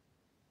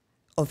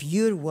 of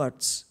your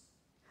words,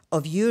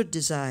 of your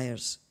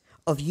desires,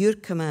 of your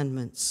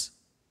commandments,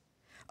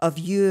 of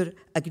your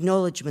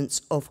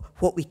acknowledgements of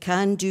what we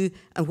can do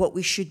and what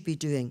we should be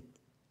doing.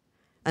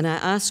 And I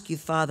ask you,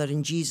 Father,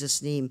 in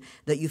Jesus' name,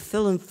 that you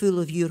fill him full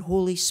of your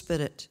Holy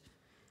Spirit.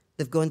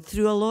 They've gone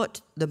through a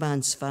lot, the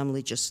man's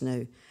family, just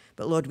now.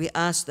 But Lord, we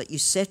ask that you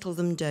settle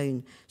them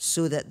down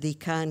so that they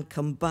can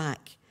come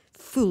back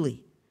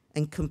fully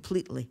and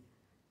completely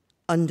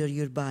under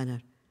your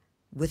banner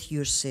with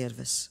your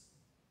service.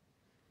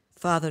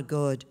 Father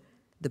God,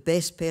 the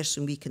best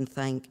person we can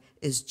thank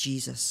is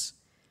Jesus.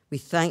 We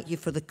thank you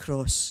for the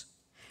cross.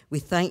 We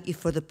thank you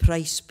for the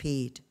price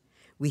paid.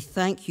 We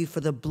thank you for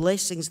the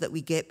blessings that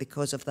we get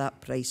because of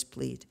that price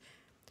paid.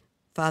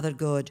 Father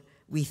God,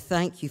 we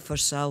thank you for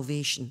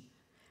salvation.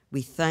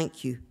 We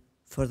thank you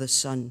for the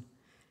Son,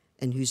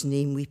 in whose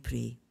name we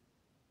pray.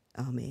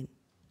 Amen.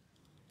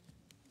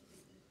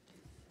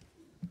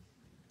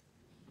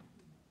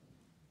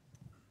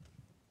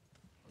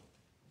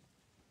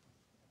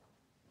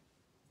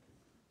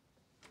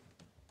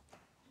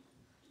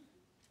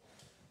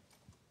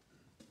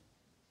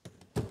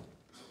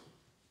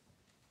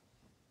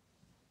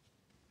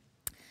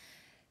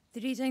 The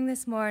readings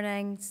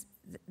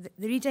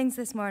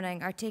this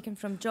morning are taken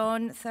from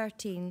John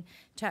 13,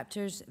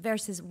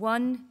 verses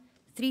 1,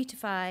 3 to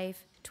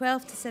 5,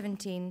 12 to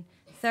 17,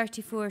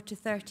 34 to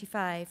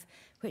 35,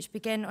 which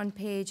begin on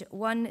page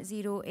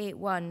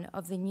 1081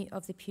 of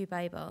the Pew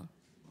Bible.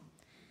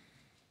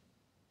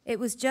 It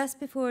was just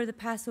before the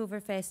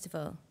Passover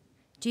festival.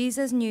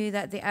 Jesus knew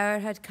that the hour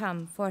had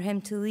come for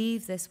him to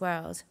leave this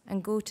world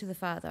and go to the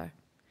Father.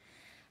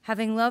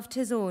 Having loved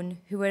his own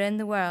who were in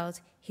the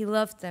world, he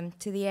loved them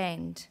to the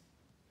end.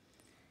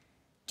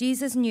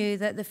 Jesus knew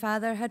that the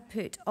Father had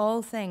put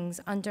all things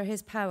under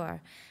his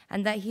power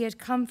and that he had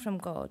come from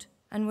God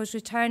and was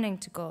returning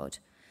to God.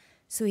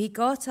 So he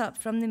got up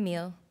from the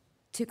meal,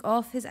 took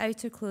off his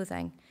outer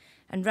clothing,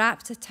 and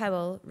wrapped a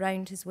towel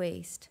round his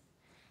waist.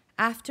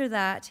 After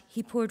that,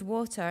 he poured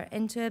water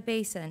into a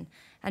basin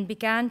and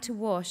began to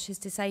wash his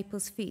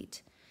disciples'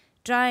 feet,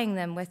 drying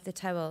them with the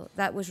towel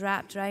that was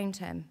wrapped round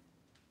him.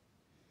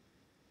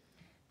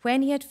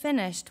 When he had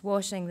finished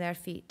washing their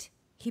feet,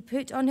 he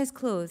put on his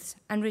clothes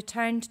and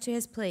returned to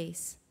his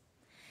place.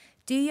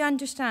 "Do you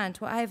understand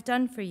what I have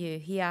done for you?"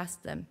 he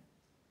asked them.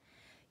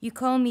 "You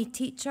call me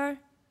teacher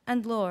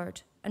and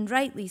Lord, and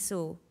rightly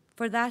so,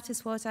 for that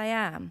is what I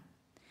am.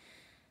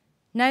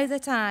 Now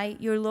that I,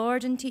 your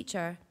Lord and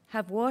teacher,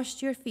 have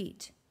washed your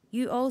feet,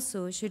 you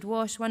also should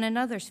wash one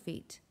another's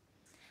feet.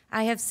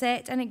 I have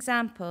set an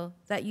example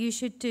that you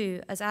should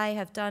do as I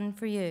have done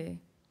for you.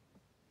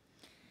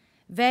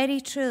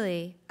 Very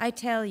truly, I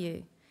tell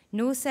you,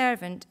 no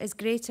servant is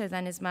greater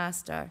than his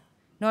master,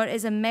 nor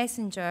is a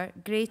messenger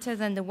greater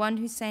than the one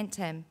who sent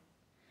him.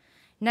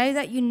 Now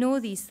that you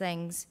know these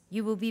things,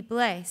 you will be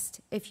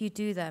blessed if you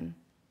do them.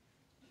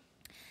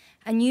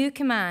 A new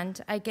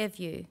command I give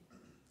you,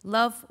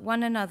 love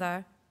one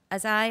another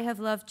as I have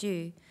loved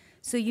you,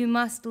 so you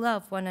must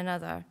love one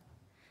another.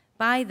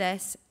 By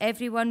this,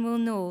 everyone will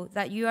know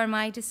that you are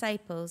my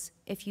disciples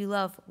if you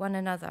love one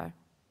another."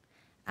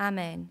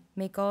 Amen.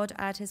 May God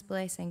add his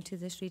blessing to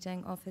this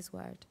reading of his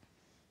word.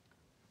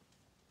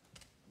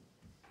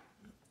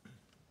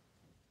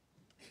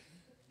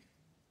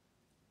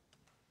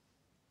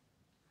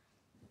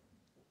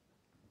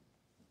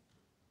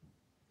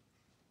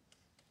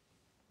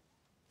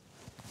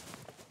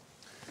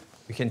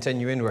 we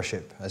continue in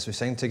worship as we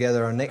sing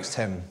together our next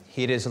hymn,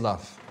 Here is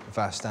Love,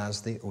 Vast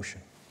as the Ocean.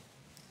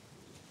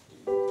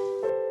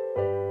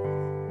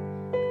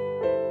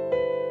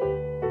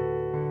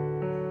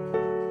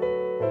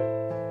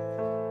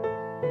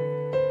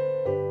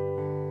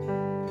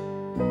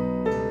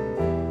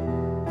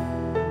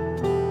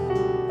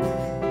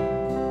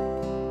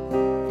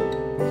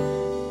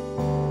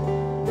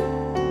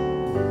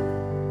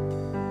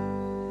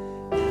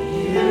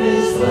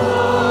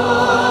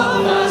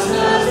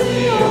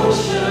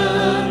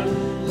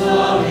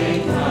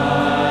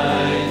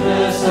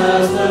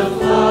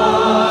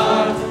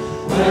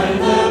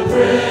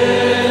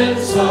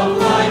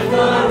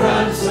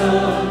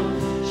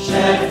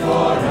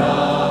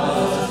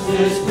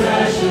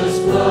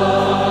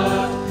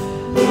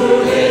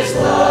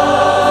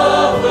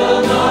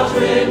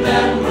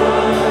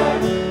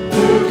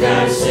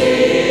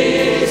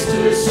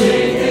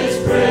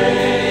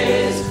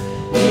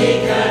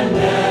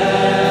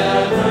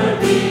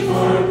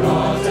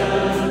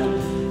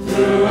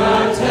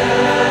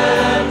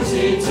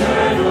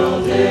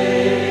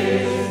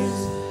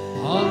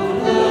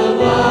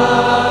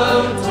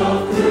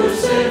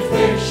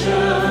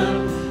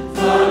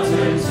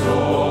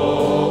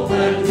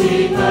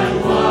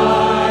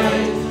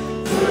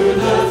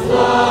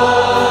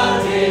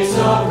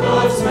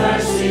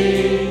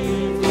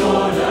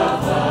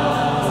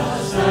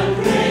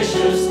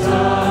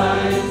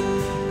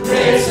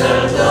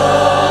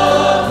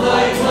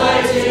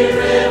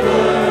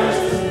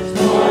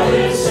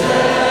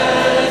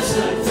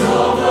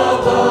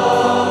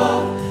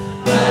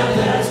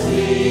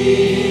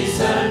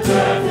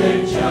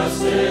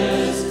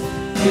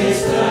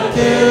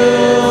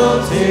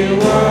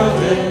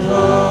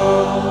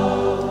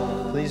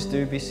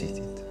 Be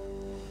seated.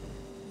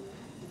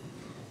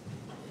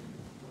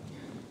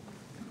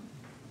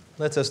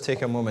 Let us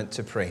take a moment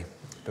to pray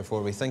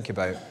before we think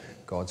about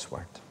God's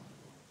Word.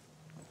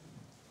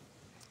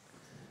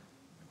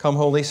 Come,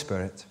 Holy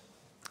Spirit,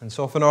 and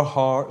soften our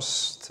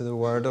hearts to the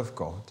Word of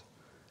God.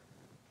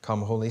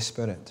 Come, Holy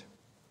Spirit,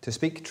 to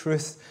speak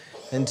truth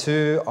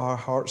into our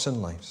hearts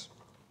and lives.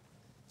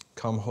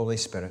 Come, Holy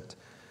Spirit,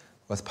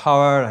 with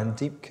power and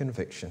deep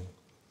conviction,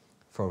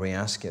 for we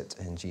ask it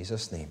in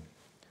Jesus' name.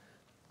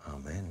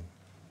 Amen.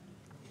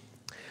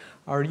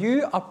 Are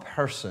you a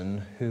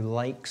person who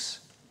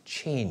likes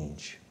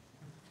change?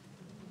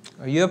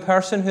 Are you a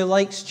person who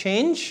likes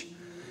change?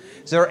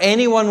 Is there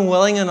anyone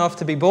willing enough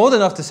to be bold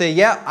enough to say,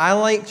 yeah, I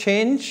like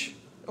change?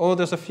 Oh,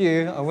 there's a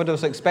few. I would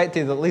have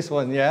expected at least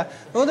one, yeah.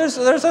 Oh, there's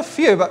a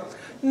few, but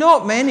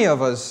not many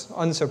of us,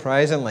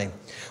 unsurprisingly.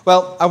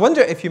 Well, I wonder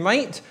if you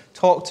might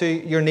talk to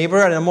your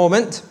neighbour in a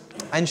moment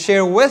and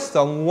share with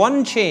them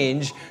one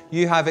change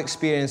you have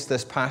experienced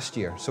this past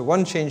year. So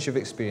one change you've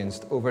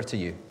experienced. Over to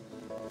you.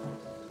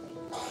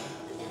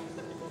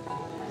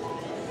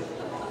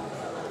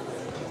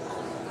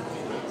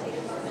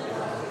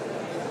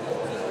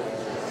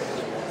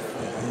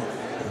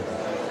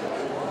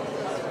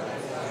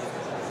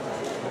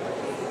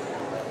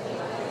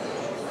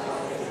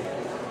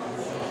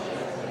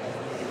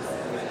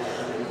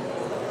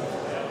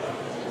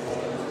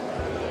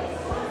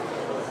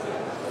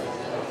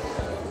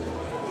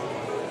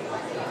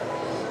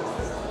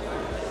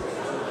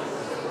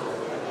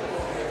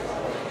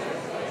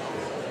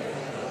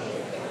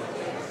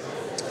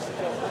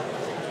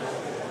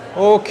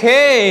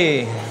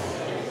 Okay.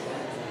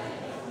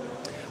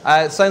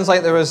 It sounds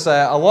like there was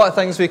a lot of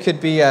things we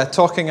could be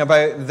talking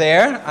about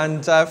there,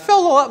 and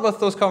fill a lot with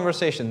those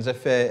conversations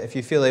if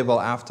you feel able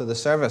after the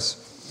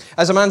service.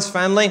 As a man's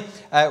family,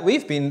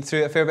 we've been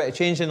through a fair bit of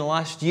change in the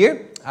last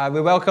year.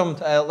 We welcomed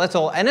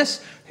little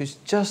Ennis, who's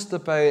just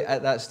about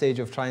at that stage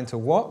of trying to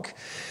walk.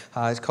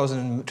 It's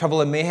causing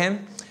trouble and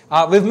mayhem.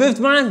 We've moved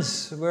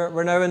mans.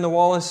 We're now in the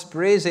Wallace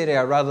Braes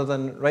area rather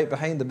than right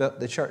behind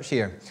the church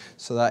here.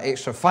 So that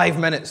extra 5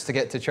 minutes to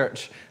get to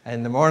church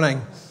in the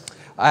morning.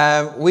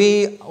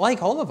 We,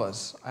 like all of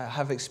us,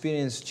 have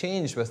experienced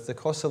change with the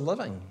cost of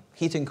living.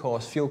 Heating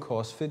costs, fuel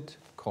costs, food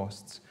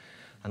costs.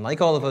 And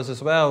like all of us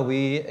as well,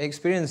 we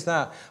experience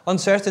that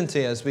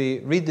uncertainty as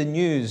we read the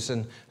news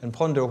and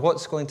ponder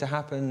what's going to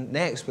happen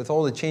next with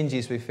all the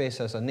changes we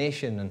face as a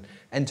nation and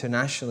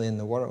internationally in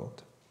the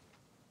world.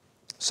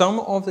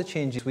 Some of the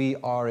changes we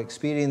are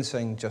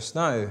experiencing just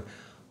now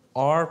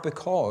are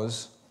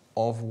because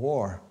of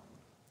war,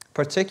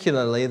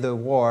 particularly the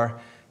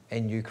war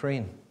in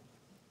Ukraine.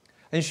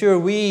 And sure,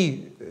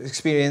 we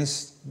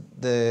experience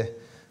the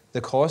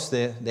cost,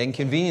 the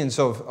inconvenience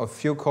of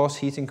fuel costs,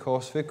 heating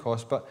costs, food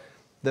costs, but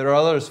there are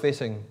others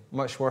facing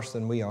much worse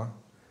than we are.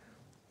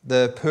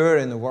 The poor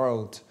in the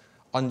world,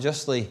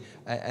 unjustly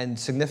and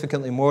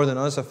significantly more than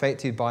us,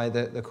 affected by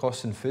the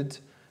cost in food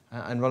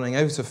and running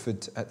out of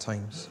food at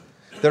times.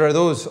 There are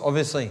those,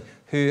 obviously,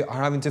 who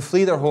are having to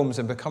flee their homes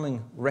and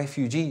becoming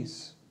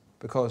refugees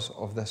because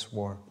of this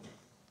war.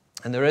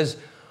 And there is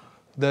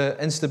the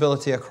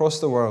instability across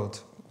the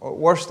world,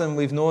 worse than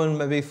we've known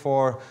maybe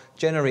for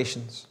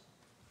generations.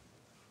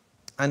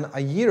 And a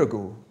year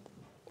ago,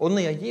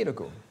 only a year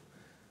ago,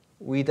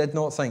 we did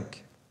not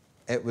think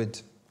it would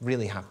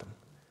really happen.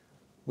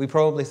 We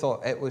probably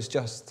thought it was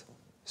just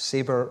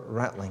saber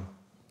rattling.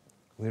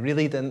 We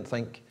really didn't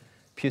think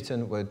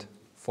Putin would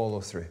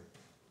follow through.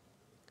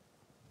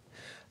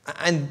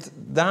 And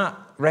that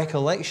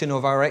recollection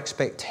of our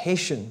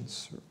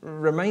expectations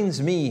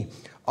reminds me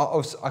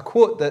of a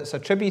quote that's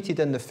attributed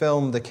in the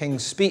film The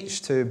King's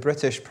Speech to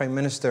British Prime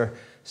Minister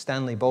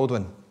Stanley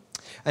Baldwin.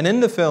 And in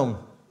the film,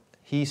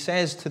 he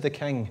says to the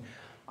king,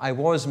 "I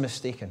was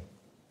mistaken.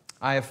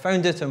 I have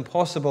found it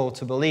impossible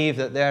to believe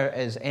that there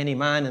is any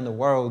man in the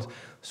world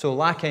so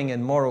lacking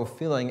in moral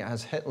feeling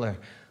as Hitler,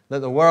 that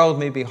the world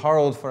may be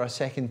hurled for a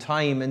second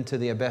time into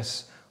the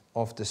abyss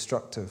of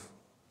destructive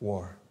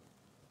war."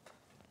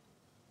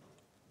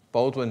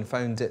 Baldwin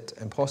found it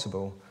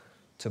impossible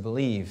to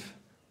believe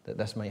that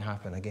this might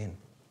happen again.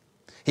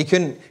 He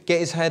couldn't get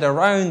his head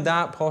around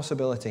that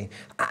possibility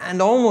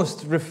and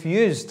almost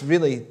refused,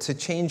 really, to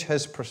change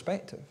his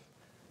perspective,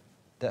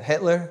 that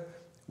Hitler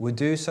would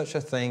do such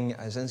a thing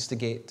as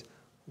instigate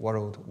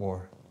World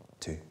War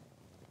II.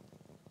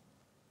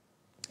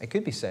 It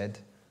could be said,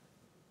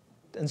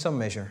 in some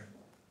measure,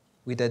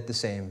 we did the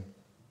same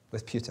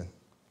with Putin.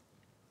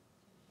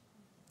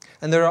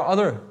 And there are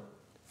other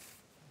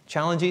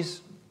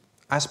challenges,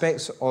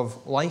 aspects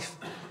of life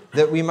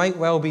that we might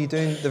well be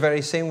doing the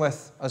very same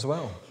with as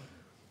well.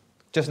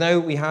 Just now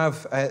we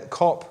have a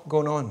COP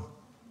going on,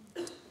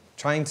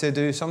 trying to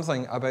do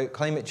something about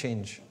climate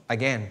change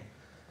again.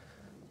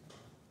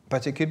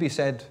 But it could be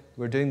said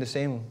we're doing the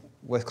same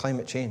with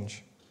climate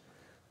change.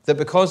 That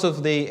because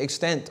of the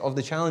extent of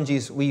the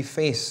challenges we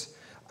face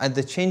and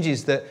the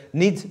changes that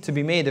need to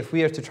be made if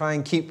we are to try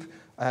and keep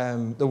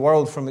the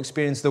world from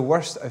experiencing the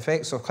worst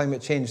effects of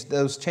climate change,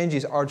 those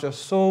changes are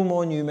just so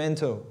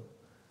monumental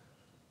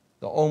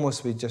that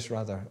almost we'd just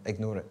rather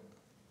ignore it.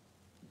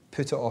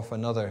 Put it off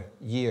another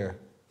year,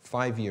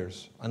 5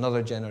 years,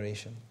 another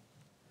generation.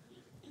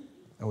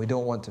 And we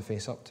don't want to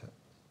face up to it.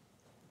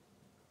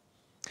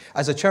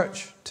 As a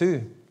church,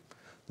 too,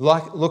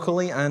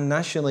 locally and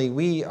nationally,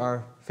 we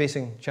are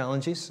facing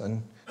challenges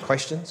and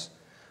questions.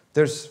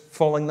 There's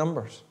falling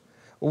numbers.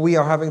 We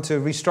are having to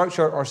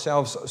restructure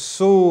ourselves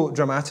so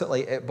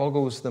dramatically it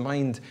boggles the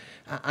mind,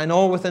 and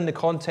all within the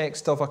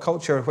context of a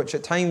culture which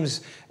at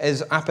times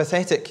is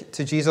apathetic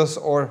to Jesus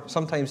or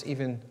sometimes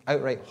even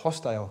outright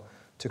hostile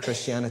to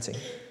Christianity.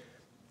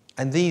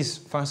 And these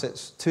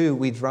facets, too,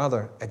 we'd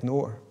rather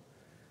ignore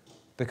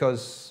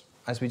because,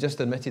 as we just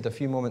admitted a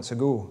few moments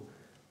ago,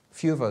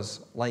 few of us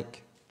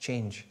like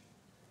change.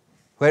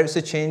 Whether it's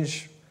a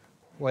change,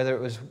 whether it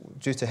was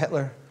due to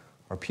Hitler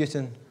or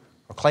Putin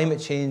or climate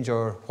change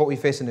or what we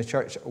face in the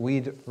church,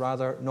 we'd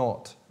rather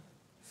not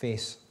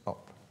face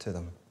up to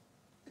them.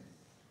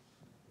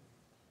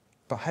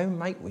 But how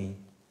might we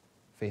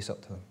face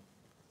up to them?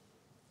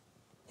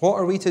 What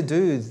are we to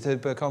do to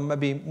become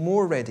maybe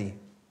more ready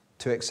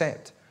to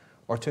accept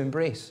or to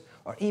embrace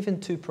or even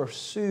to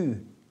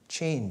pursue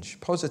change,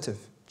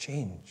 positive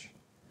change?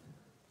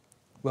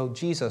 Well,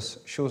 Jesus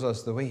shows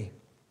us the way.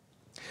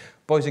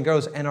 Boys and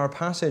girls, in our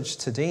passage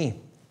today,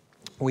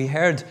 we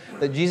heard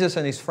that Jesus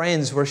and his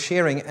friends were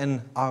sharing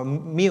in a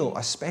meal,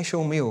 a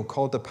special meal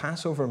called the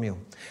Passover meal.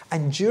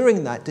 And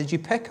during that, did you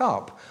pick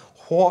up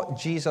what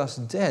Jesus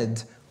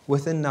did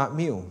within that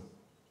meal?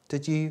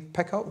 Did you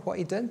pick up what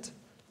he did?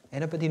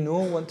 Anybody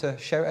know? Want to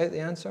shout out the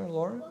answer,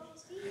 Laura?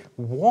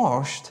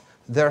 Washed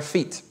their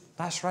feet.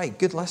 That's right,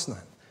 good listening.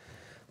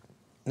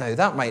 Now,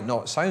 that might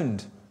not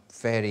sound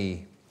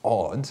very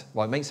odd.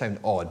 Well, it might sound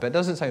odd, but it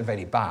doesn't sound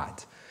very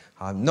bad.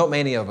 Not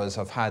many of us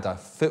have had a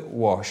foot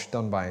wash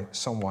done by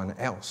someone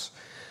else.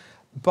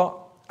 But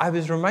I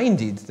was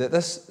reminded that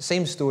this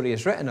same story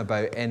is written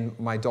about in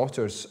my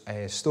daughter's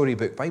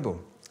storybook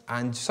Bible.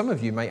 And some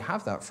of you might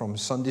have that from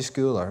Sunday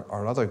school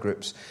or other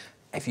groups.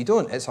 If you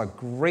don't, it's a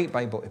great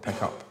Bible to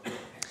pick up.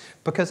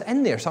 Because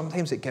in there,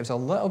 sometimes it gives a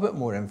little bit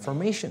more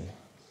information.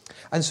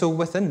 And so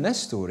within this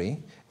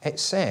story, it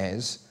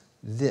says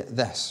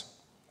this.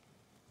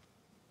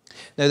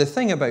 Now, the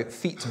thing about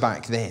feet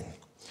back then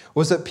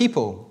was that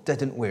people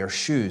didn't wear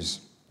shoes.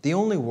 They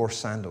only wore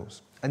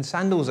sandals. And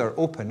sandals are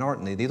open,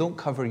 aren't they? They don't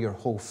cover your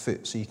whole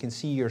foot, so you can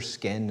see your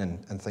skin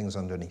and things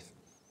underneath.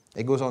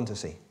 It goes on to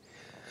say,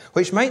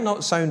 which might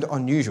not sound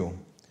unusual,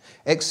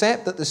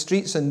 except that the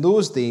streets in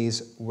those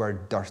days were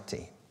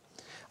dirty.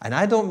 And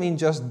I don't mean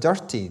just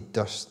dirty,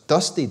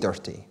 dusty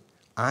dirty.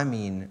 I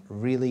mean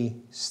really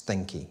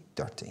stinky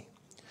dirty.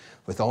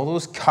 With all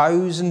those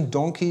cows and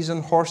donkeys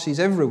and horses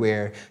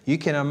everywhere, you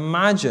can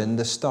imagine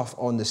the stuff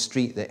on the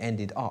street that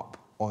ended up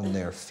on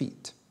their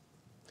feet.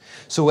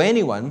 So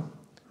anyway,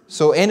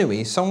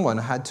 someone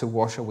had to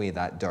wash away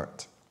that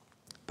dirt.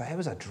 But it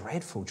was a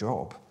dreadful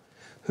job.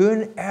 Who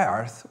on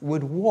earth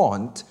would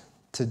want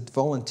to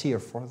volunteer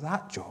for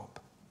that job?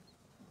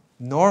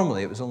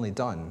 Normally, it was only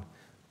done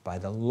by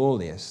the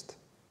lowliest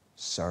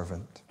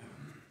servant.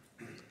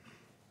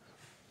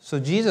 So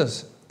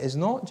Jesus is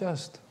not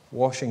just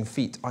washing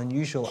feet,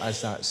 unusual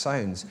as that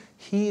sounds.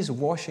 He's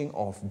washing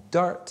off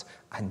dirt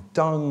and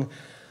dung.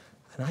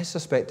 And I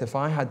suspect if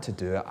I had to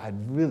do it,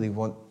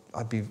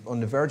 I'd be on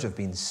the verge of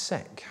being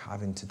sick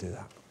having to do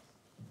that.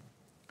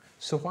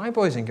 So why,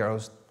 boys and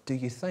girls, do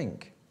you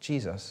think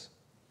Jesus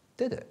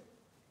did it?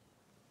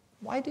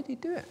 Why did he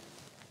do it?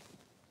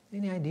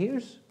 Any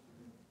ideas?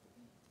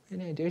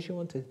 Any ideas you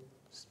want to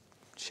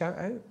shout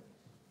out?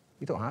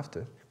 You don't have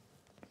to.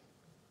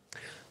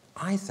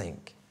 I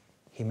think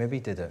he maybe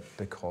did it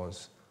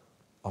because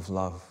of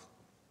love.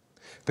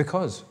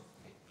 Because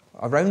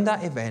around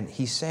that event,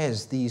 he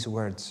says these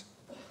words,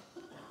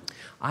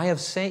 I have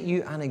set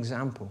you an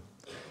example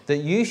that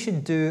you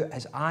should do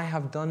as I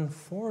have done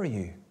for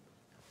you.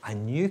 A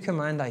new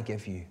command I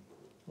give you,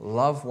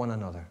 love one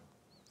another.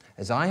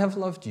 As I have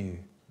loved you,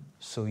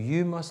 so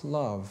you must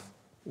love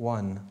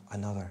one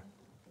another.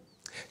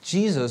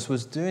 Jesus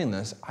was doing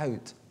this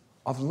out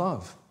of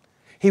love.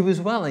 He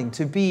was willing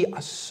to be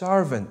a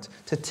servant,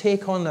 to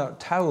take on that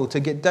towel, to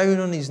get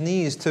down on his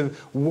knees, to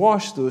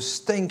wash those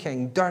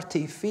stinking,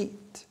 dirty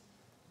feet,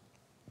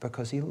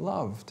 because he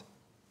loved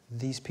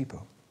these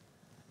people.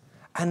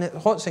 And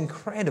what's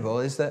incredible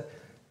is that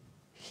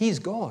he's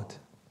God.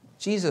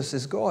 Jesus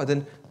is God,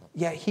 and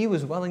yet he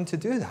was willing to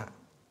do that.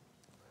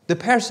 The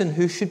person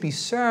who should be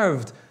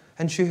served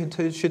and should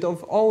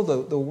have all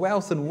the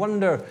wealth and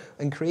wonder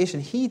in creation,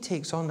 he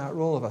takes on that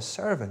role of a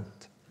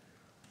servant.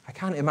 I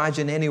can't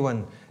imagine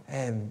anyone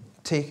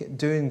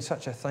doing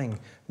such a thing.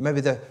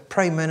 Maybe the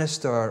Prime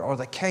Minister or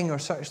the King or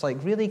such,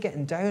 like really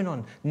getting down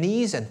on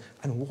knees and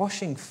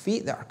washing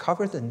feet that are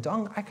covered in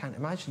dung. I can't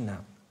imagine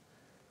that.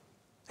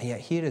 And yet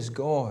here is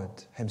God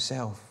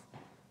himself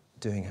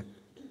doing it.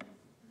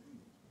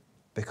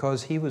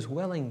 Because he was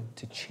willing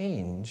to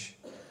change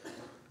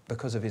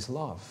because of his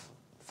love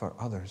for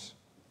others.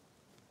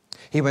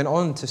 He went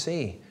on to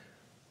say,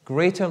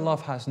 greater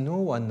love has no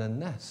one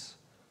than this,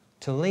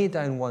 to lay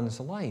down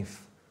one's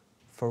life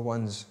for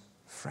one's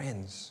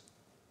friends.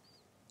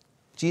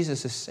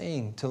 Jesus is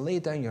saying to lay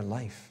down your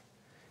life,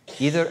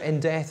 either in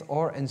death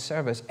or in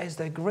service, is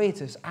the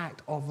greatest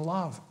act of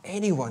love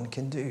anyone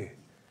can do.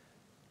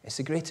 It's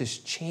the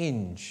greatest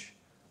change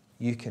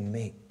you can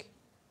make.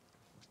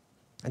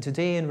 And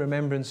today in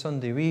Remembrance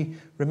Sunday, we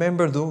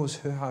remember those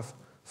who have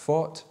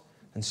fought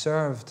and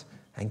served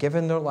and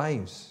given their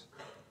lives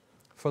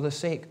for the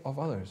sake of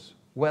others,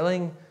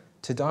 willing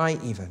to die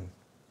even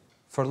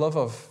for love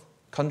of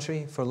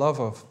country, for love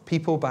of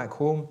people back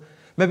home,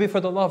 maybe for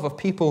the love of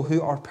people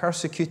who are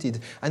persecuted.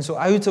 And so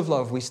out of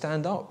love, we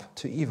stand up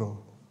to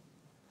evil.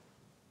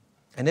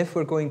 And if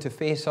we're going to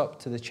face up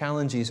to the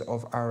challenges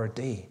of our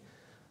day,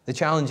 the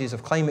challenges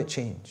of climate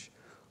change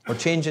or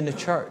change in the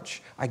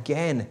church,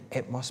 again,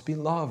 it must be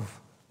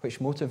love which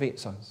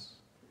motivates us.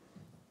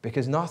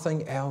 Because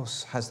nothing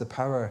else has the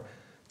power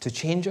to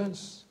change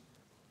us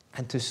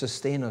and to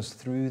sustain us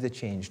through the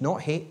change.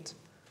 Not hate,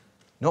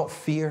 not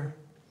fear.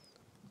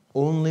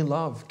 Only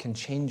love can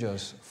change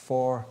us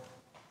for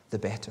the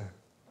better.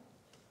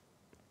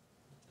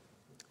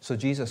 So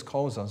Jesus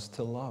calls us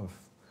to love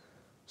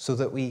so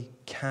that we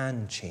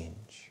can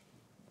change.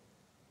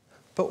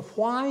 But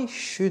why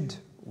should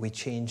we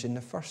change in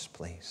the first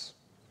place?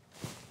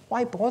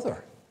 Why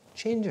bother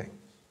changing?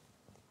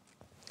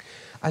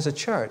 As a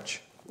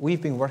church, we've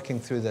been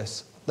working through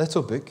this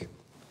little book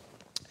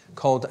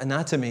called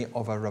Anatomy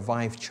of a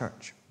Revived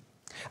Church.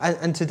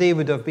 And today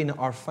would have been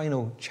our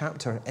final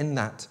chapter in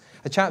that,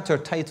 a chapter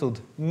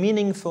titled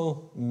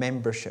Meaningful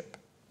Membership.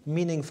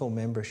 Meaningful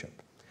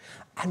Membership.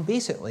 And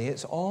basically,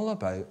 it's all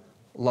about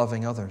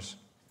loving others.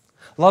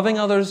 Loving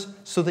others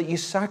so that you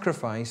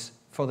sacrifice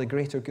for the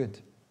greater good.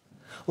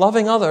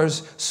 Loving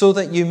others so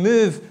that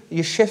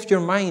you shift your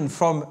mind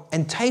from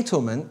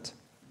entitlement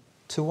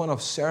to one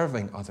of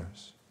serving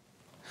others.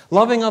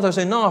 Loving others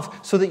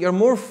enough so that you're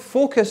more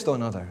focused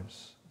on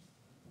others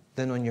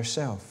than on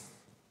yourself.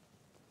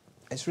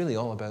 It's really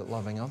all about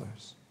loving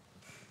others.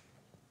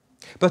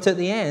 But at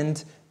the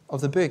end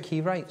of the book,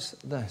 he writes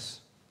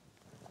this.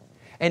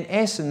 In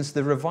essence,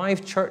 the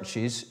revived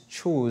churches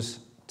chose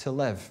to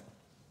live.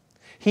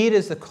 Here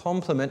is the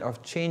complement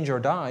of change or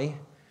die.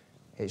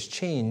 It's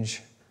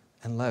change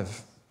and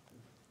live.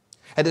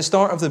 At the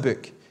start of the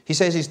book, he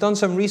says he's done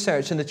some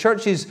research, and the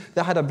churches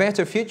that had a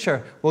better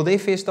future, well, they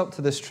faced up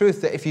to this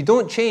truth that if you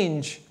don't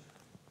change,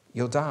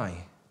 you'll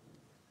die.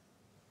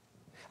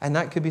 And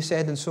that could be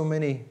said in so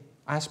many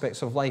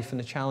aspects of life and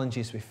the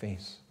challenges we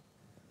face.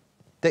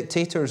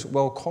 Dictators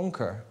will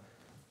conquer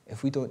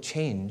if we don't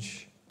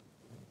change.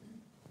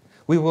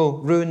 We will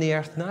ruin the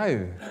earth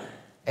now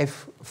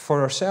if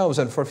for ourselves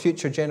and for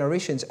future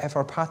generations if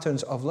our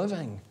patterns of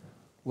living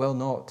will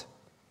not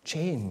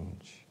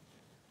change.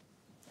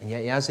 And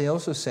yet, as he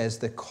also says,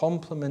 the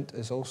complement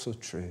is also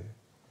true.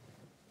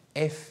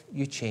 If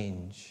you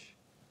change,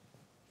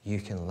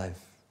 you can live.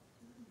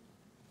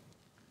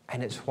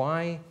 And it's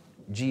why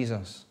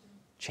Jesus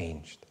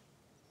changed.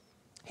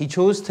 He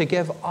chose to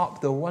give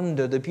up the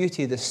wonder, the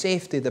beauty, the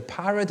safety, the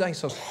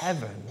paradise of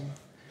heaven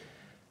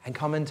and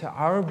come into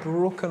our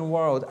broken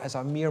world as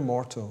a mere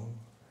mortal,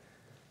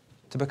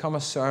 to become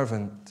a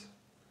servant,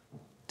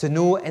 to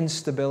know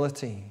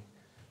instability,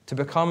 to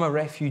become a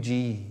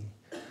refugee,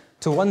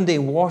 to one day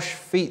wash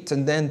feet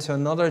and then to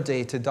another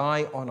day to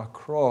die on a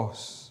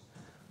cross,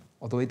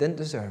 although he didn't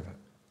deserve it.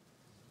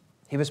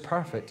 He was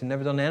perfect. He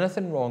never done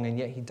anything wrong, and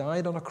yet he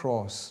died on a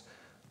cross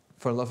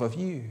for love of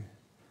you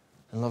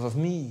and love of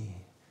me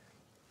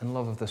and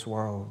love of this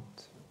world.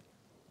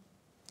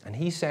 And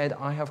he said,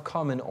 I have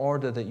come in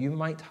order that you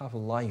might have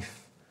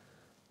life,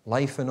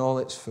 life in all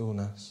its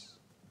fullness.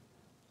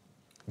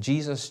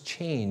 Jesus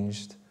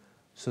changed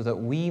so that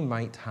we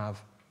might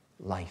have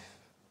life.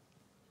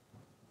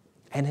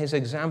 In his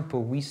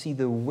example, we see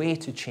the way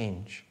to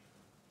change,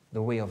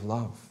 the way of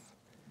love.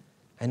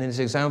 And in his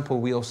example,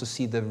 we also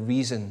see the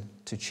reason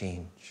to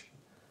change,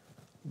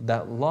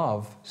 that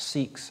love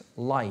seeks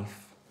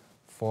life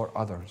for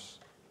others.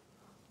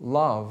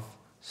 Love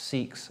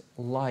seeks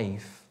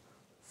life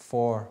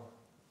for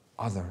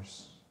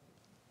others.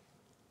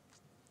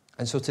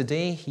 And so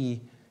today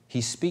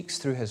he speaks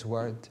through his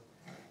word.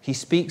 He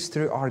speaks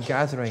through our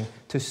gathering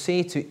to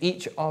say to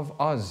each of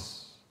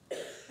us,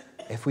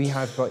 if we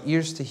have got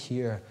ears to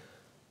hear,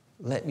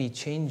 let me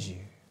change you.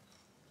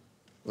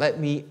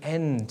 Let me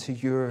into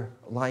your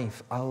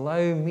life.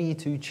 Allow me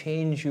to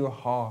change your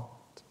heart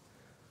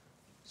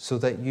so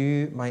that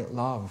you might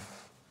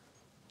love.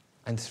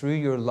 And through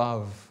your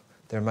love,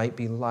 there might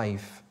be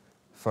life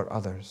for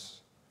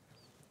others.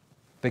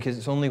 Because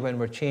it's only when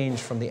we're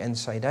changed from the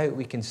inside out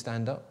we can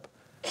stand up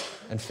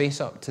and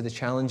face up to the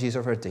challenges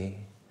of our day.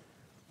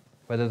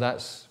 Whether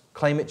that's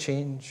climate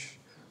change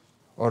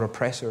or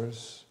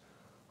oppressors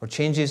or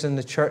changes in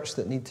the church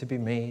that need to be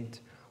made,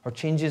 or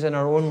changes in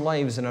our own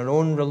lives, in our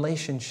own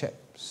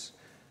relationships.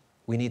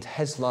 We need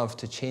his love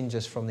to change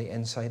us from the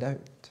inside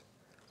out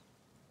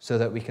so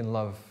that we can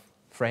love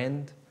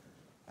friend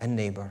and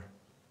neighbor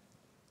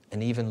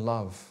and even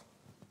love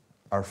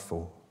our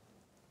foe.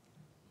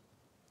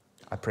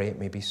 I pray it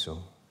may be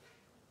so.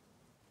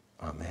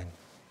 Amen.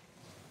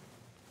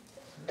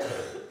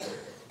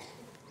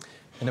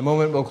 In a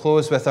moment, we'll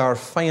close with our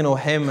final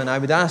hymn, and I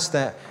would ask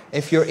that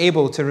if you're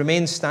able to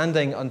remain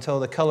standing until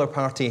the colour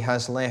party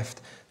has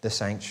left the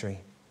sanctuary.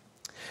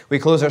 We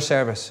close our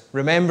service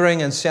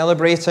remembering and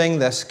celebrating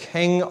this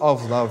King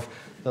of love,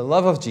 the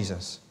love of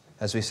Jesus,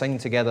 as we sing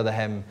together the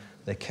hymn,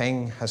 The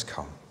King Has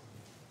Come.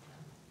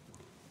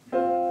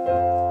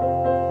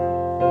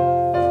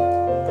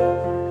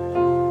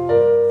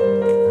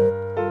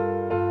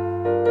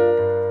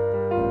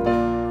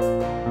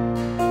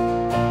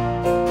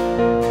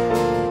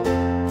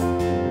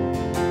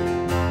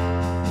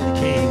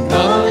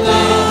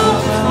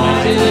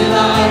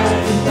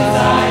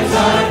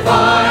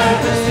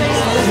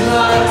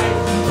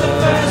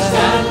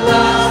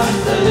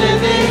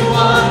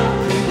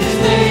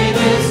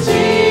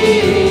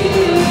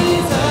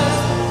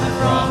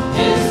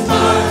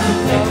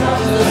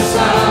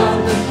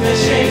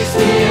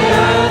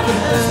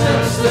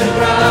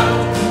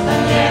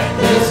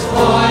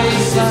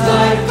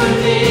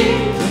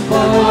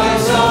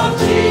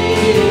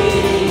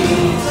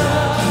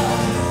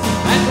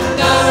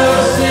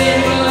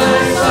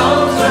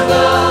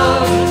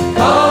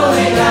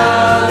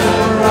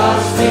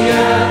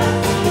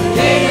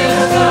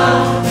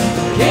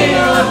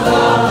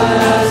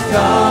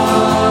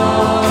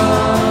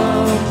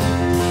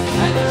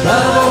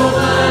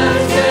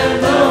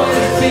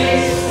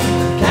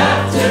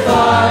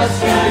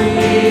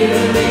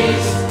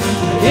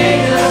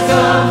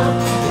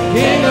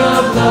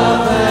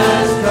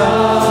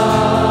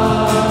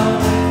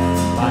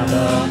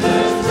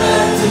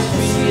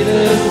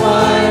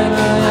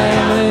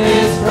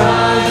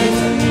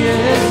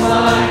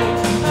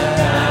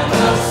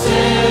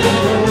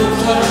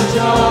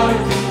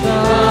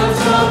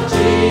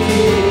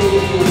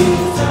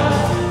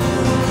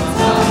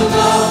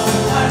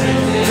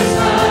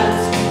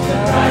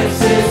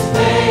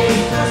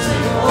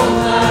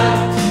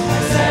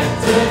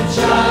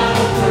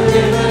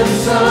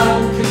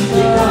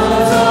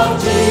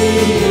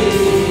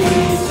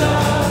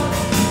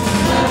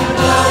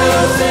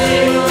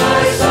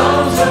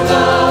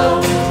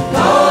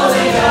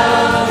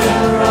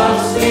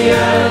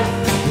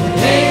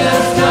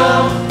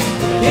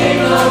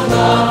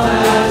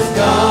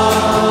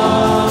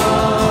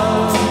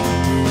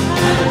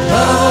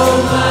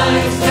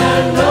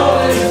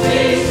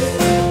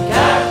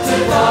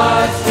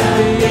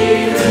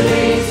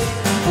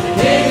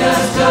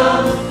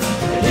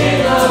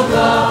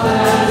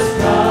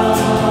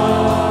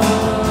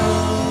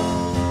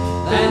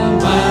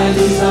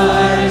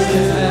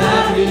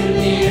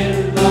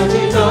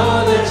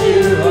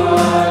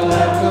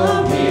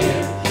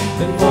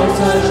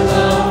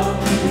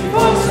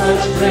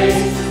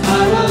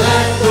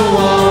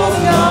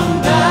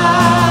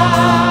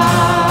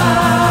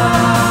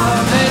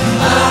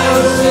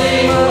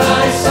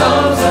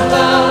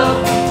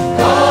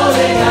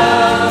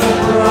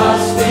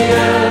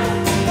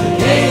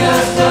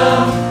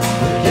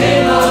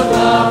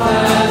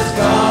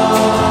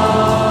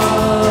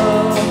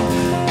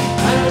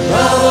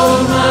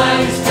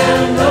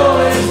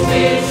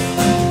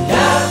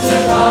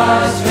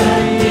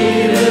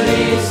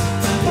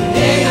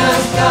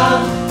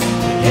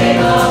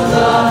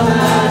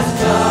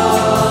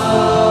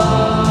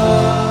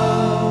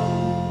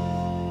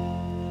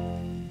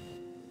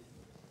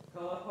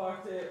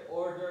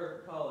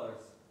 Order colours.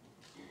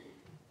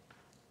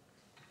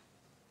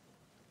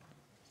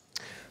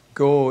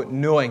 go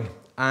knowing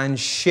and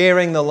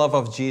sharing the love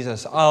of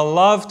Jesus, a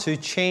love to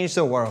change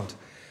the world.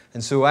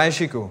 And so as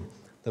you go,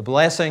 the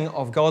blessing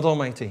of God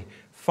Almighty,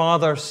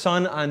 Father,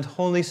 Son, and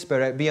Holy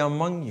Spirit be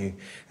among you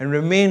and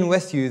remain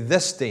with you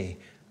this day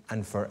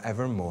and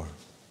forevermore.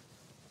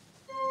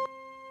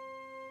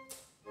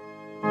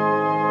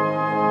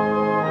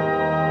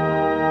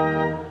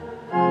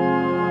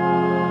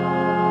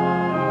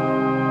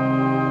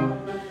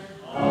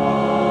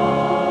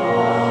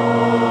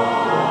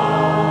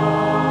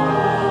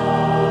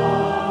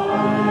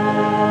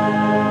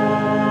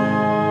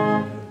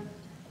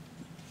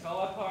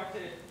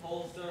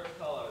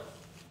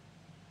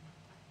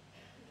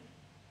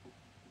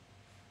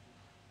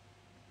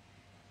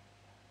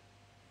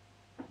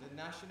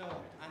 National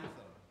anthem.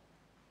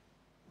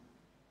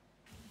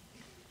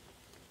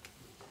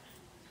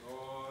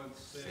 God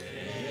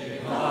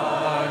save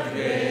our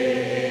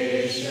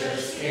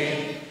gracious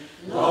King,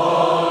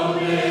 long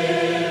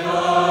live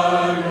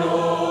our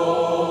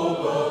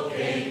noble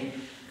King,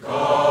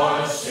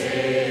 God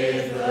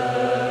save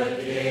the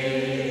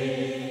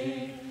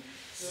King.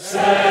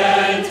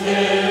 Send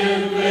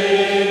him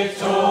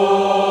victorious,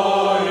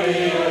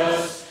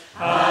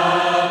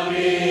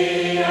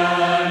 happy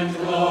and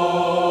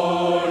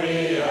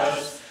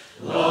glorious,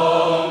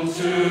 long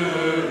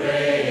to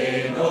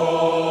reign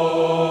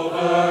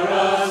over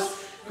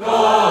us.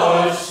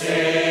 God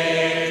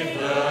save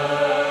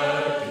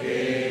the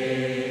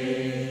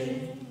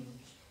King.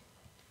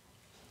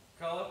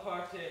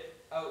 Kalaparte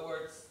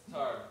outwards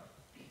turn.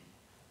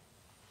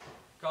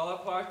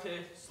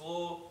 Kalaparte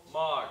slow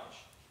march.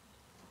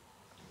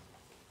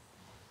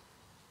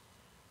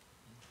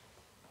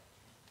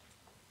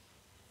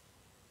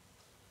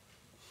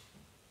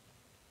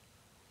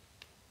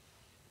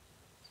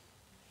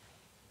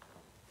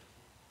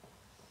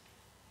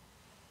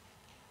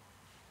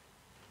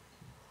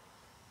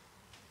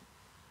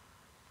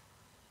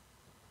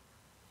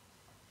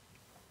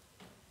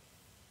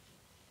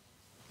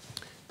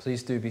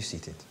 Please do be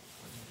seated.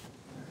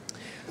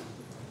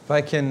 If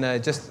I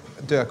can just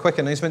do a quick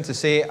announcement to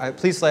say,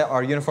 please let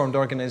our uniformed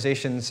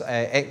organisations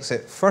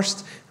exit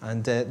first,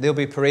 and they'll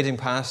be parading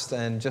past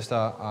in just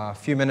a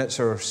few minutes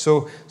or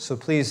so. So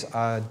please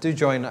do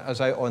join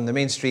us out on the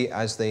main street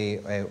as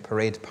they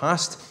parade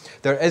past.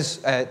 There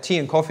is tea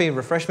and coffee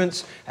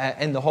refreshments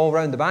in the hall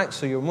round the back,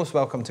 so you're most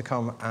welcome to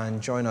come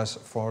and join us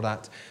for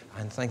that.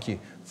 And thank you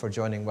for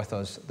joining with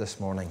us this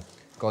morning.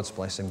 God's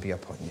blessing be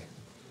upon you.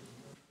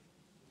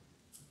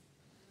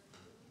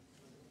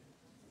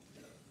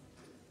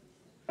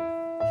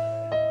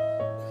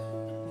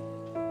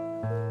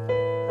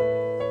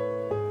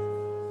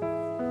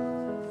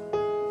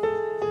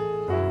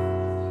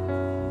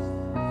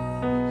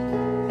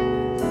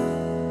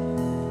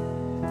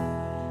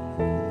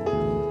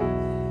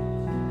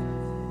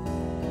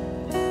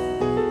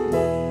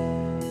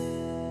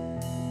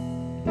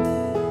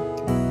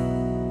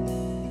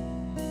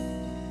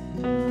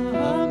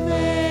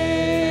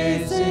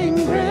 Amazing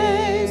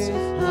grace,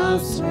 how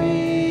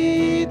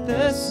sweet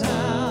the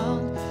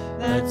sound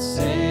that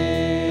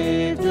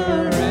saved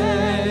a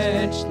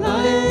wretch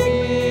like me.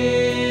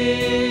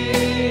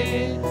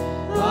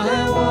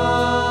 I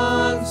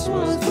once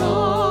was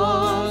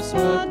lost,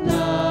 but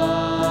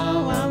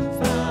now I'm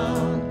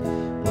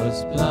found,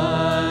 was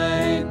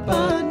blind,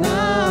 but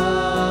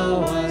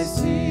now I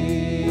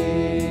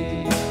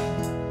see.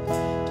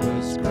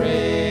 'Twas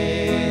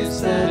grace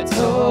that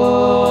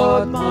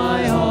taught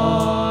my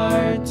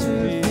heart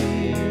to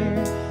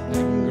fear,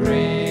 and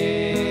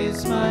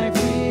grace my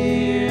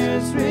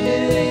fears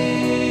relieved.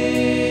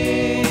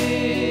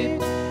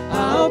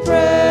 How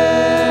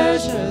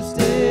precious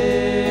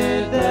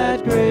did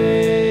that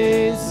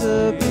grace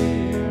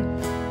appear,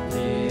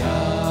 the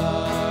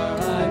hour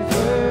I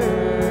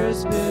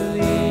first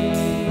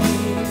believed.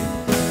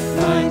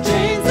 My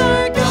chains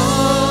are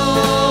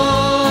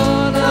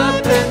gone,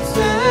 I've been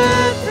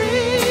set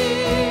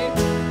free.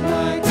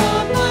 My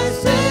God, my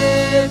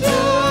Savior,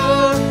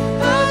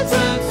 has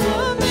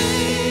ransomed me.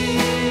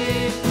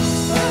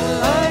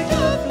 Like a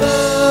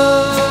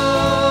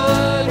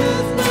flood,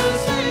 His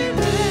mercy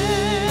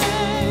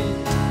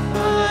rained.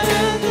 My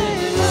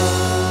ending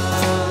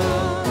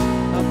love,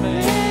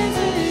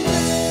 amazing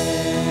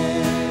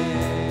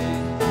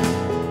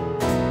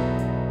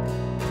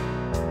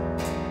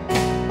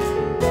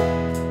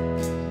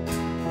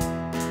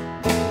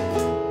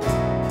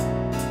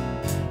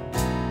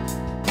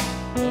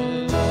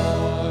The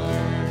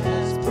Lord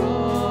has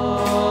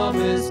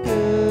promised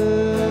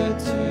good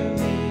to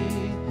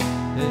me.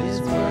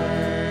 His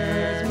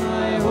word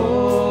my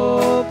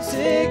hope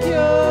secures.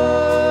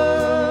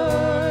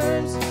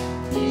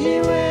 He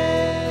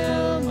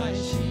will my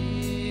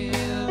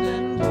shield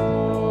and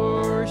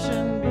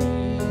portion be,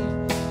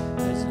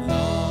 as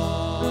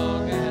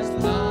long as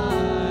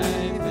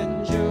life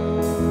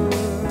endures.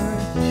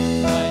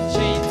 My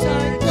chains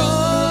are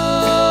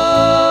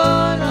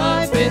gone,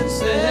 I've been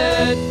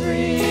set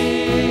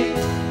free.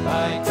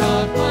 By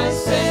God, my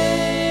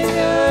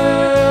Savior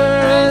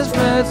has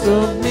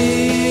ransomed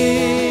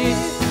me.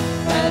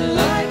 And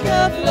like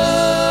a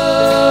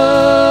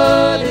flood,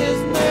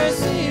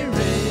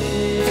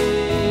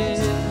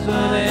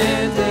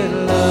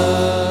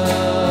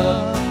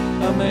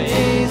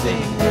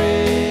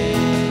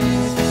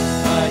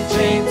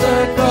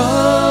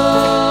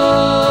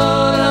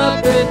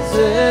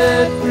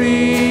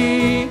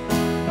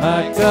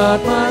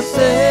 God my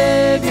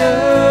Savior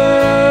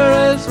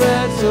has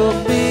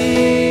ransomed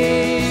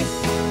me,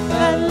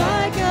 and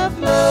like a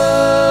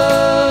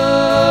flood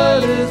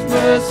His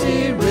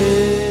mercy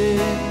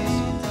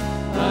rains,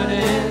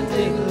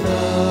 unending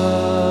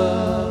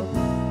love,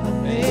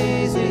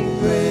 amazing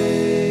grace.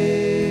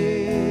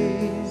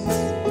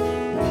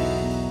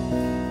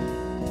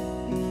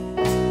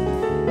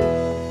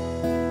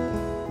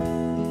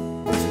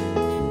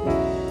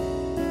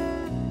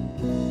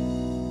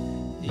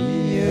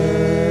 The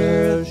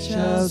earth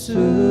shall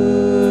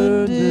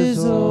soon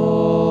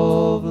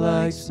dissolve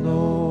like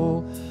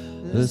snow,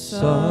 the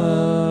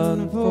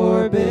sun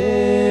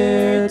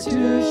forbear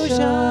to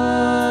shine,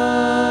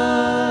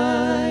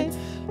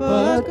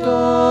 but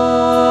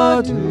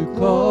God who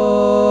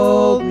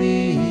called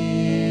me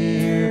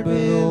here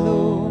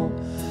below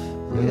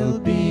will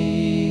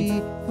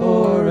be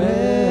forever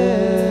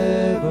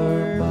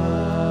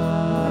mine.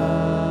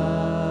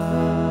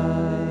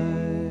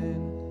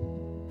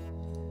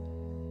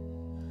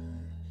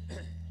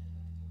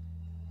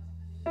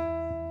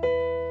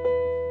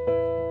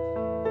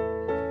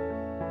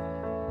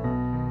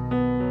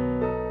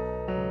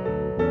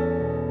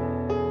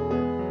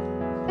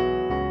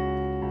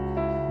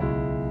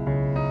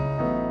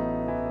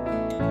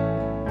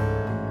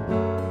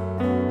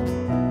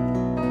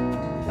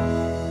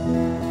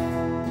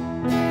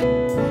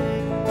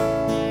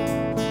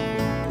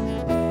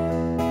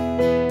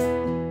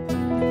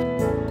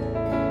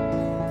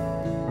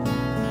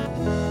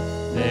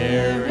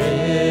 There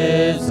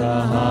is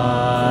a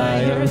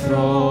higher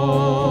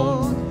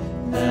throne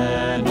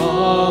than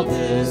all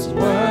this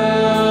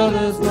world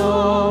has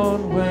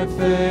known, where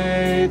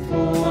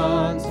faithful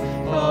ones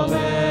of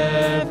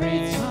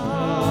every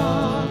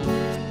tongue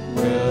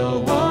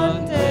will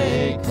one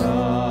day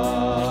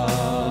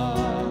come.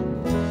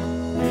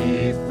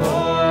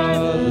 Before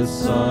the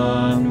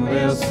sun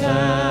will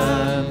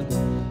stand,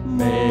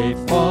 made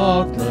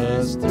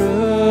faultless through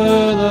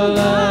the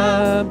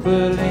Lamb,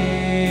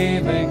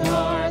 believing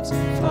hearts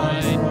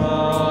find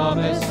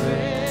promised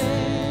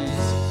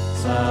grace.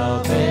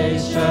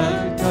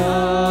 Salvation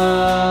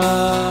comes.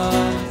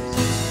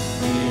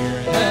 Hear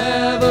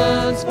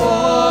heaven's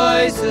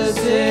voices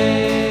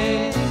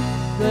sing,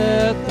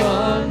 their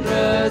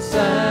thunderous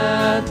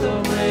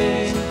anthem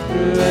ring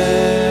through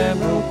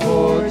emerald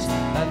courts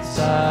and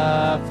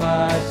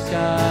sapphire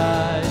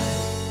skies.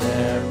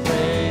 Their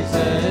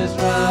praises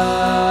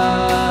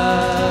rise.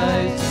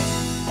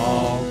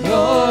 All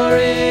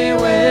glory,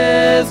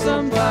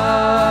 wisdom,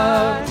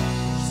 power,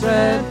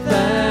 strength,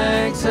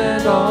 thanks,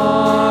 and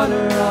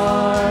honor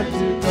are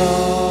to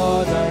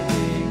God our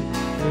King,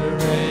 who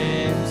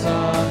reigns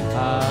on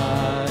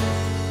high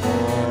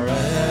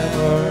forevermore.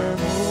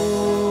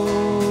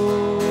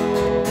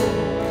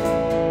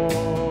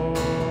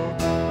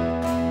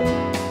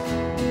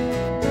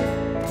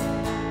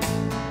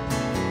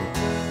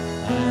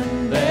 And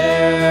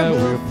there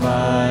we'll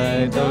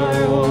find the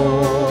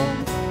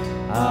home,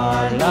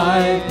 our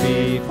life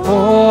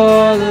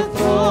before the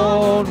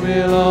throne.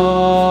 We'll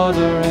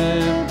honor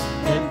Him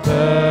in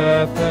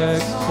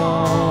perfect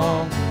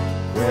song,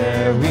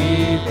 where we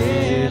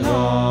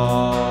belong.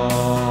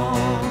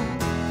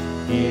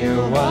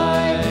 He'll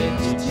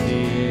wipe each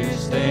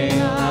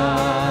tear-stained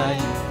eye,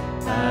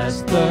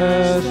 as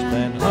thirst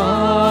and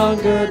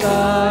hunger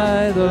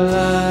die. The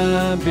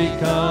Lamb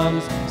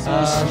becomes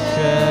our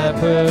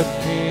shepherd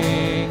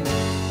king.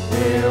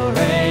 We'll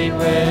reign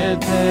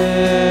with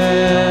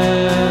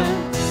Him.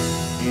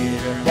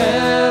 Hear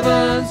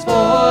heaven's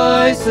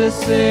voices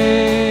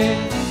sing,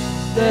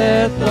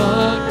 their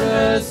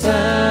thunderous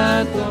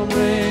anthem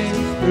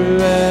rings through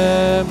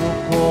emerald